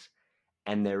things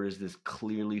and there is this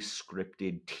clearly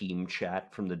scripted team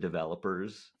chat from the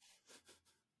developers.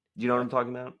 You know what I'm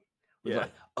talking about? It's Yeah.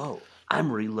 like, oh,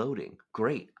 I'm reloading.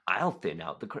 Great. I'll thin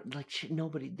out the like shit.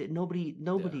 Nobody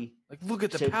Like, look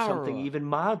at the said power something up. even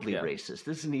mildly Yeah. racist.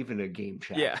 This isn't even a game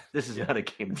chat. Yeah. This is not a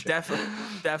game It's chat.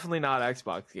 definitely not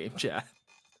Xbox game chat.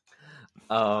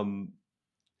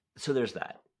 So there's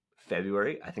that.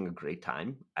 February, I think a great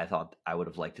time. I thought I would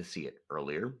have liked to see it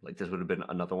earlier. Like this would have been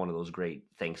another one of those great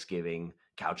Thanksgiving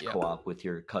couch co-op with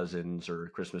your cousins or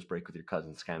Christmas break with your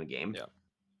cousins kind of game. Yeah.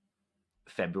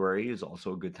 February is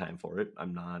also a good time for it.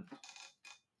 I'm not.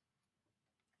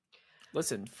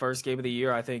 Listen, first game of the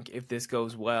year. I think if this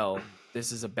goes well,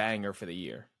 this is a banger for the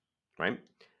year. Right?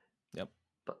 Yep.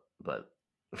 But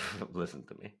listen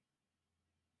to me.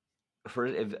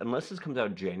 Unless this comes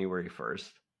out January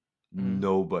 1st,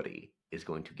 nobody is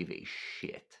going to give a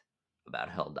shit about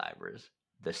Helldivers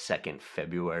the second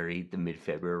February, the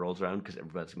mid-February rolls around, because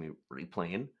everybody's going to be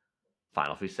replaying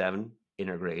Final Fantasy 7,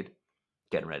 Intergrade,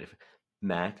 getting ready for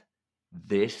Matt,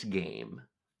 this game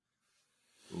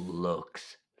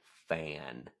looks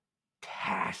fantastic.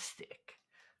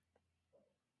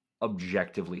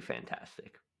 Objectively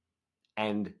fantastic.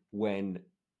 And when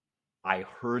I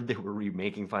heard they were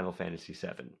remaking Final Fantasy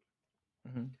 7,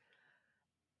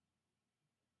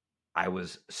 I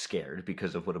was scared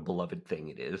because of what a beloved thing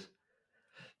it is.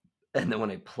 And then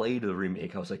when I played the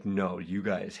remake, I was like, no, you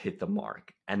guys hit the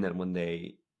mark. And then when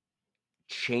they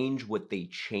change what they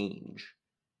change,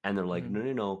 and they're like,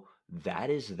 no, that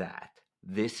is that.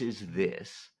 This is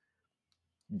this.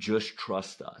 Just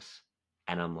trust us.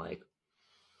 And I'm like,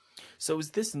 so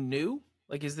is this new?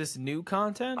 Like, is this new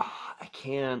content? I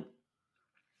can't.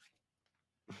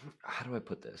 How do I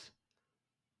put this?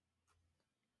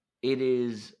 It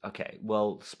is okay.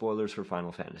 Well, spoilers for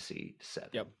Final Fantasy VII.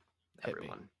 Yep.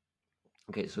 Everyone.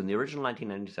 Okay, so in the original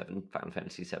 1997 Final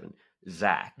Fantasy VII,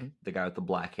 Zack, the guy with the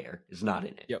black hair, is not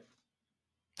in it. Yep.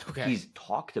 Okay. He's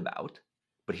talked about,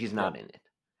 but he's not in it.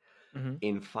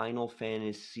 In Final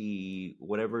Fantasy,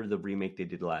 whatever the remake they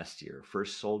did last year,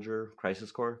 First Soldier,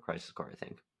 Crisis Core, I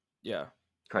think. Yeah.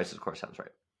 Crisis Core sounds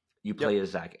right. You play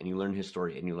as Zack, and you learn his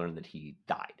story, and you learn that he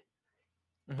died.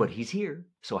 But he's here,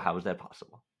 so how is that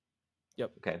possible?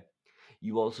 Yep. Okay.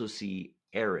 You also see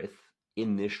Aerith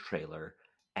in this trailer,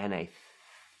 and I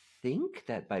think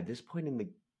that by this point in the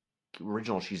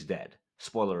original, she's dead.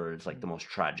 Spoiler, it's like the most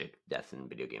tragic death in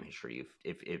video game history.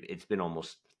 If it's been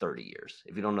almost 30 years.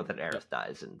 If you don't know that Aerith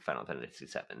dies in Final Fantasy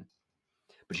VII.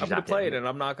 But she's I'm going not to play dead. it, and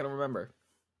I'm not going to remember.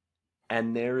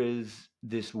 And there is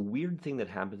this weird thing that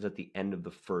happens at the end of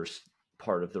the first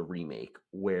part of the remake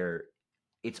where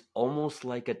it's almost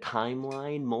like a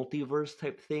timeline multiverse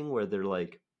type thing where they're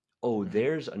like, oh,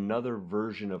 there's another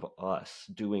version of us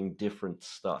doing different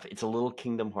stuff. It's a little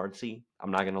Kingdom Heartsy.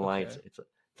 I'm not gonna lie, it's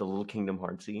a little Kingdom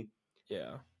Heartsy.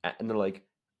 Yeah. And they're like,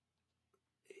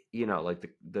 you know, like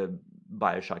the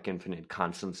Bioshock Infinite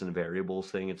constants and variables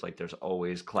thing. It's like there's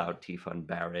always Cloud, Tifa, and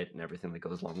Barrett and everything that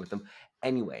goes along with them.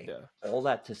 Anyway, all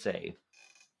that to say,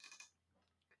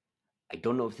 I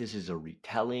don't know if this is a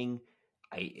retelling.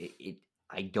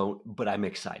 I don't, but I'm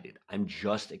excited. I'm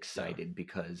just excited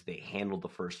because they handled the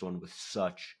first one with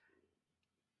such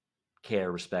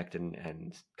care, respect,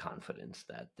 and confidence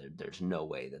that there's no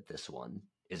way that this one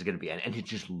is going to be. And it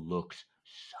just looks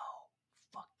so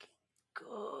fucking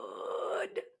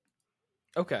good.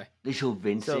 Okay. They show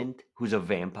Vincent, who's a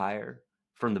vampire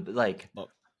from the like.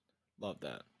 Love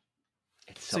that.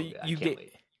 It's so good. I can't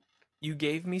wait. You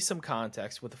gave me some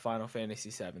context with the Final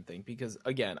Fantasy VII thing because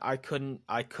again, I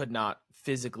could not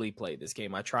physically play this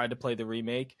game. I tried to play the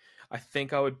remake. I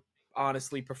think I would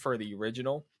honestly prefer the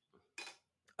original.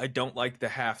 I don't like the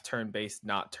half turn-based,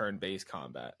 not turn-based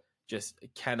combat. Just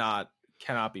cannot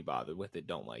be bothered with it.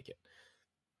 Don't like it.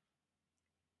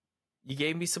 You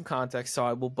gave me some context, so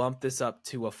I will bump this up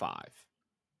to a 5.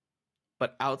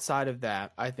 But outside of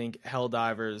that, I think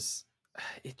Helldivers,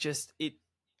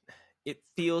 it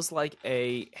feels like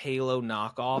a Halo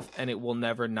knockoff, and it will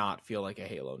never not feel like a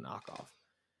Halo knockoff.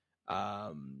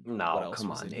 No,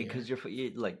 come on, because you're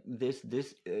like this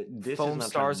Foam is not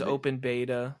Stars open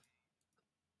beta.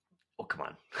 Oh, come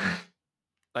on.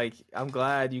 Like, I'm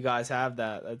glad you guys have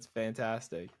that. That's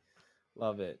fantastic.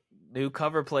 Love it. New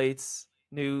cover plates.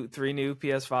 3 new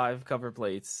PS5 cover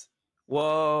plates.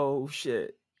 Whoa,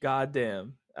 shit.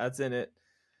 Goddamn. That's in it.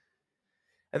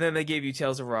 And then they gave you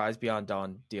Tales of Arise Beyond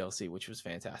Dawn DLC, which was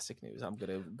fantastic news. I'm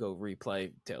going to go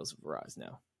replay Tales of Arise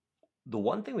now. The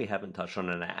one thing we haven't touched on,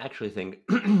 and I actually think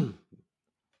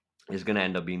is going to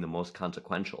end up being the most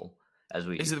consequential as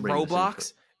we Is it bring this into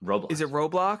Roblox? Roblox. Is it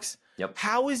Roblox? Yep.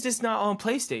 How is this not on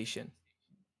PlayStation?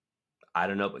 I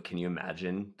don't know, but can you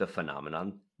imagine the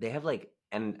phenomenon? They have like,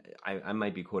 and I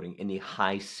might be quoting, in the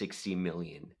high 60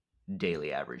 million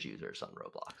daily average users on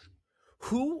Roblox.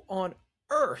 Who on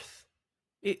earth?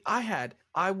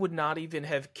 I would not even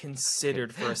have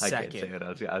considered for a second. I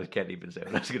can't say it. I can't even say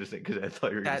what I was going to say because I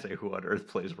thought you were going to say who on earth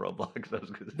plays Roblox. I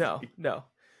was going to say. No.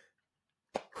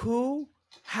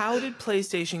 How did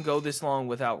PlayStation go this long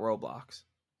without Roblox?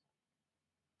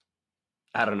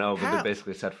 I don't know, but they're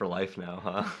basically set for life now,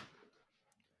 huh?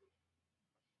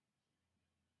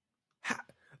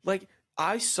 Like,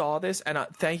 I saw this, and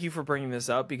thank you for bringing this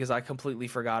up because I completely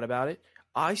forgot about it.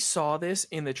 I saw this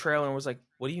in the trailer and was like,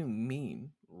 what do you mean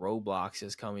Roblox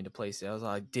is coming to PlayStation? I was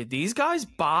like, did these guys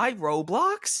buy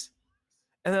Roblox?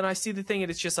 And then I see the thing and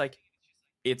it's just like,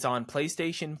 it's on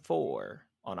PlayStation 4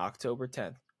 on October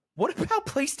 10th. What about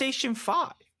PlayStation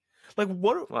 5? Like,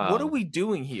 what are we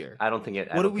doing here? I don't think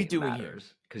it. What are we doing here?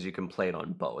 Because you can play it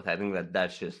on both. I think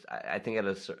that's just. I think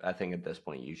at this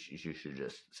point you should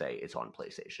just say it's on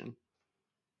PlayStation.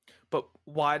 But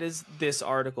why does this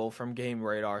article from Game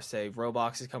Radar say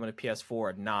Roblox is coming to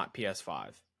PS4 and not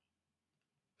PS5?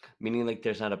 Meaning, like,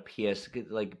 there's not a PS.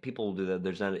 Like, people will do that.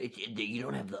 There's not. You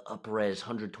don't have the up-res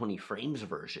 120 frames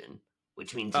version,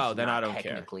 which means it's then not I don't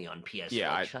technically care. on PS4.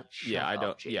 Yeah, I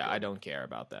don't. Jacob. Yeah, I don't care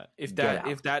about that. If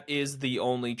that is the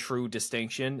only true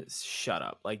distinction, shut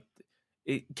up. Like,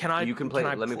 can I? You can play.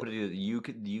 Let me put it. You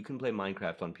can play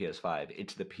Minecraft on PS5.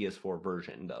 It's the PS4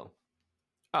 version, though.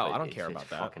 Oh, I don't care about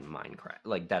that. Fucking Minecraft.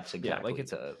 Like, that's exactly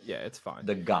it's fine.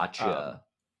 The gotcha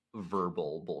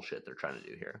verbal bullshit they're trying to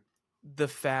do here. The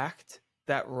fact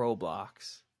that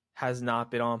Roblox has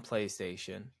not been on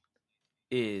PlayStation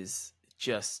is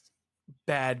just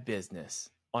bad business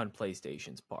on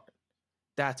PlayStation's part.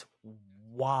 That's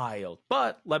wild.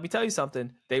 But let me tell you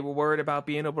something. They were worried about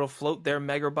being able to float their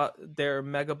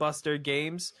Mega Buster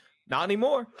games. Not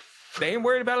anymore. They ain't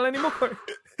worried about it anymore.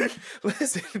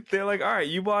 Listen, they're like, all right,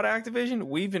 you bought Activision.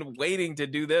 We've been waiting to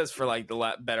do this for like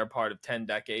the better part of 10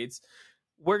 decades.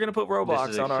 We're going to put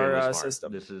Roblox on our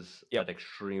system. This is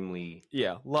extremely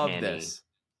love canny. This.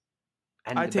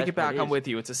 And I take it back. I'm with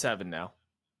you. It's a 7 now.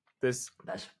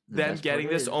 Them getting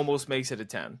this almost makes it a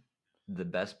 10. The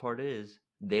best part is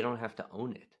they don't have to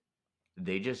own it.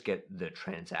 They just get the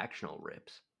transactional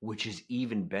rips, which is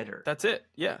even better. That's it.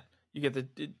 Yeah. You get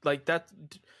that.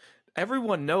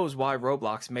 Everyone knows why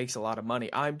Roblox makes a lot of money.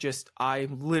 I'm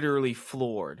literally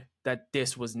floored that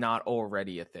this was not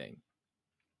already a thing.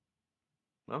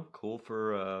 Well, cool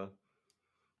for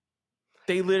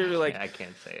they literally I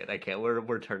can't say it. I can't.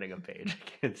 We're turning a page.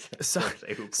 I can't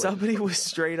say who somebody was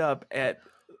straight up at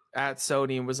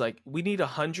Sony and was like, we need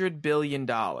 $100 billion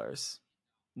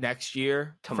next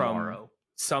year tomorrow from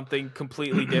something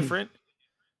completely different.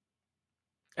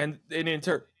 And an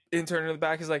intern in the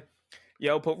back is like,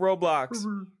 yo, put Roblox.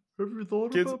 Have you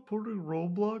thought about putting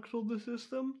Roblox on the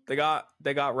system? They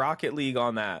got Rocket League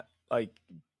on that. Like,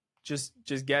 just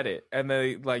get it. And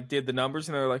they like did the numbers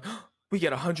and they were like, oh, we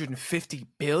get 150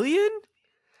 billion?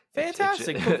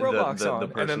 Fantastic. Put Roblox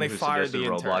on. And then they fired the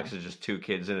intern. Roblox is just two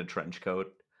kids in a trench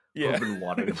coat who've been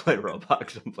wanting to play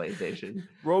Roblox on PlayStation.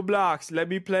 Roblox, let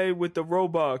me play with the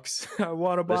Robux. I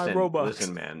want to buy Robux.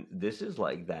 Listen, man, this is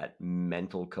like that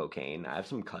mental cocaine. I have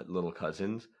some little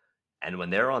cousins, and when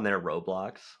they're on their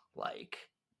Roblox, like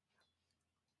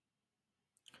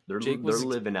they're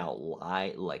living out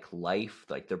life,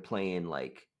 like they're playing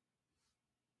like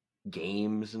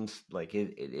games and like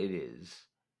it is.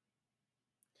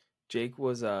 Jake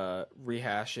was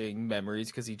rehashing memories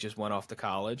because he just went off to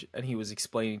college, and he was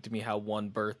explaining to me how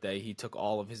one birthday he took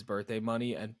all of his birthday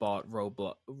money and bought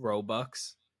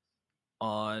Robux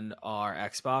on our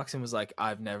Xbox and was like,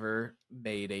 I've never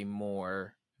made a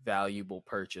more valuable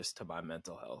purchase to my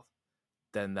mental health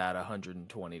than that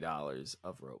 $120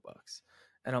 of Robux.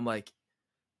 And I'm like,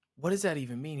 what does that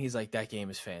even mean? He's like, that game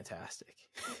is fantastic.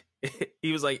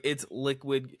 He was like, it's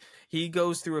liquid. He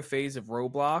goes through a phase of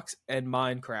Roblox and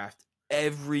Minecraft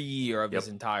every year of his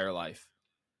entire life.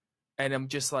 And I'm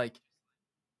just like,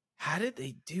 how did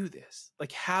they do this?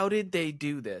 Like, how did they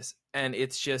do this? And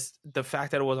it's just the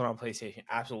fact that it wasn't on PlayStation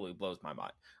absolutely blows my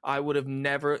mind. I would have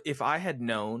never, if I had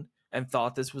known and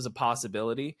thought this was a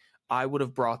possibility, I would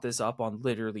have brought this up on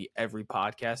literally every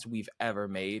podcast we've ever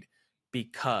made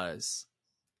because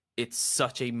it's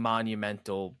such a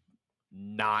monumental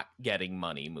not getting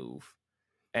money move.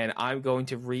 And I'm going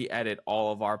to re-edit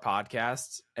all of our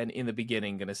podcasts and in the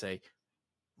beginning going to say,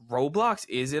 Roblox,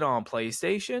 is it on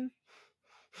PlayStation?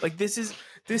 Like this is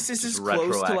Just as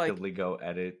close to like retroactively go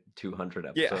edit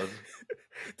 200 yeah. episodes.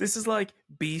 This is like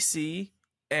BC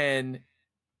and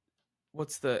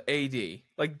what's the AD?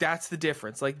 Like that's the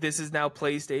difference. Like this is now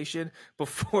PlayStation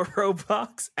before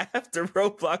Roblox, after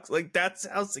Roblox. Like that's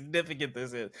how significant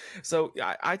this is. So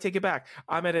I take it back.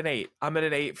 I'm at an 8. I'm at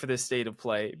an 8 for this state of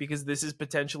play because this is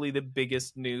potentially the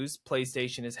biggest news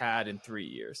PlayStation has had in 3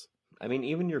 years. I mean,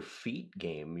 even your feet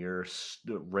game, your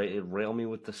rail me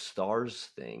with the stars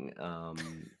thing,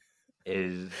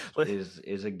 is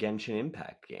is a Genshin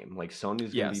Impact game. Like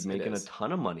Sony's gonna be Yes, it making a is.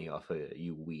 ton of money off of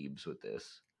you weebs with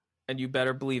this. And you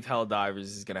better believe Helldivers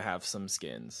is going to have some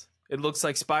skins. It looks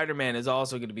like Spider-Man is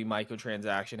also going to be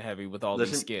microtransaction heavy with all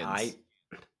these skins.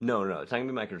 No, it's not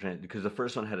gonna be microtransaction because the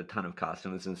first one had a ton of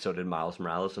costumes, and so did Miles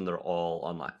Morales, and they're all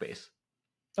unlock base,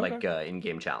 like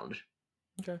in-game challenge.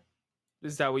 Okay.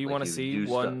 Is that what you Like want to you see? do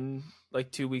stuff.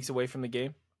 Like 2 weeks away from the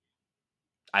game?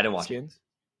 I didn't watch Skins? it.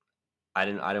 I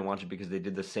didn't watch it because they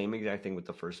did the same exact thing with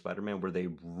the first Spider-Man where they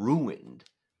ruined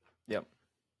Yep.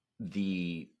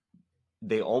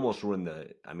 they almost ruined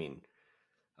I mean,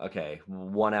 okay,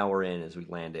 1 hour in as we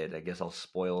landed, I guess I'll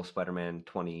spoil Spider-Man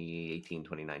 2018,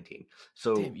 2019.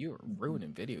 So Damn, you were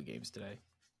ruining video games today.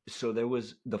 So there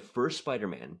was the first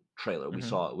Spider-Man trailer we Mhm.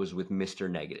 saw. It was with Mr.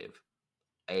 Negative,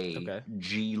 a Okay.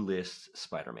 G-list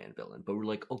Spider-Man villain. But we're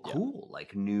like, oh, Yeah. cool,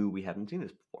 like new. We haven't seen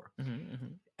this before.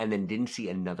 And then didn't see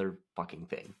another fucking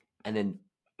thing. And then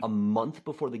a month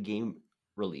before the game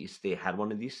release, they had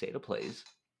one of these state of plays.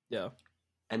 Yeah.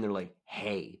 And they're like,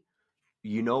 hey,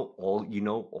 you know all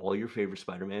your favorite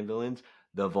Spider-Man villains,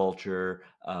 the Vulture,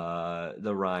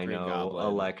 the Rhino, Goblin.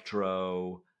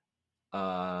 Electro.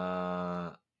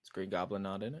 Is Green Goblin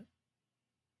not in it?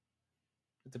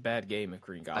 It's a bad game if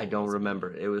Green Goblin. I don't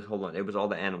remember. It was It was all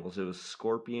the animals. It was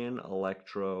Scorpion,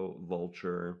 Electro,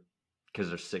 Vulture, because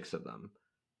there's 6 of them.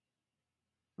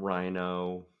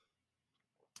 Rhino,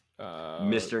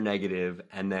 Mr. Negative,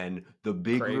 and then the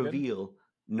big Kraven? reveal.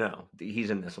 No, he's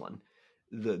in this one.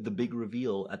 The big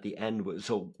reveal at the end was,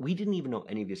 so we didn't even know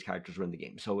any of these characters were in the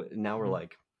game. So now we're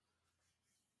like,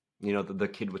 you know, the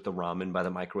kid with the ramen by the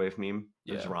microwave meme.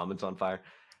 Yeah. His ramen's on fire.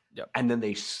 Yep. And then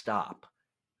they stop,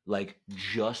 like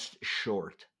just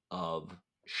short of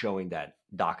showing that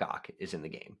Doc Ock is in the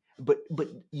game. But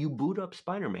you boot up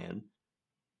Spider-Man,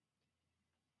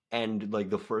 and like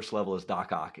the first level is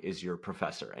Doc Ock is your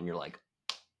professor, and you're like,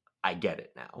 I get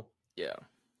it now. Yeah.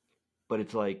 But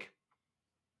it's like,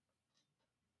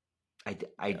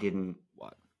 I didn't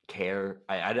care.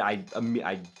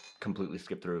 I completely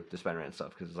skipped through the Spider-Man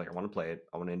stuff because it's like I want to play it,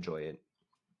 I want to enjoy it.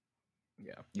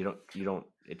 Yeah. You don't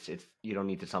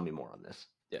need to tell me more on this.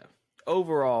 Yeah.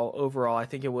 Overall, I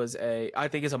think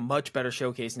it's a much better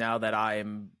showcase now that I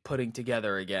am putting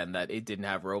together again that it didn't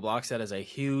have Roblox. That is a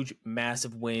huge,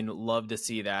 massive win. Love to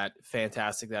see that.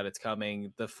 Fantastic that it's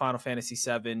coming. The Final Fantasy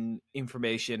VII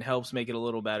information helps make it a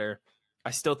little better. I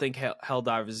still think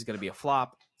Helldivers is going to be a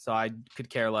flop, so I could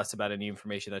care less about any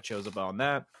information that shows up on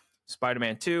that.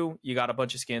 Spider-Man 2, you got a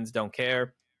bunch of skins, don't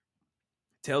care.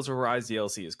 Tales of Arise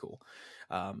DLC is cool.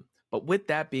 But with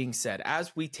that being said,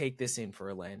 as we take this in for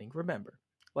a landing, remember,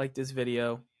 like this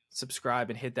video,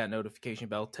 subscribe, and hit that notification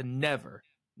bell to never,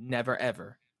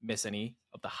 ever miss any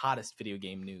of the hottest video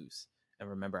game news. And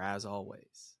remember, as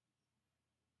always,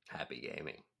 happy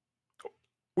gaming.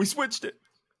 We switched it.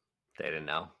 They didn't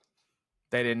know.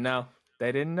 They didn't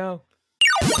know.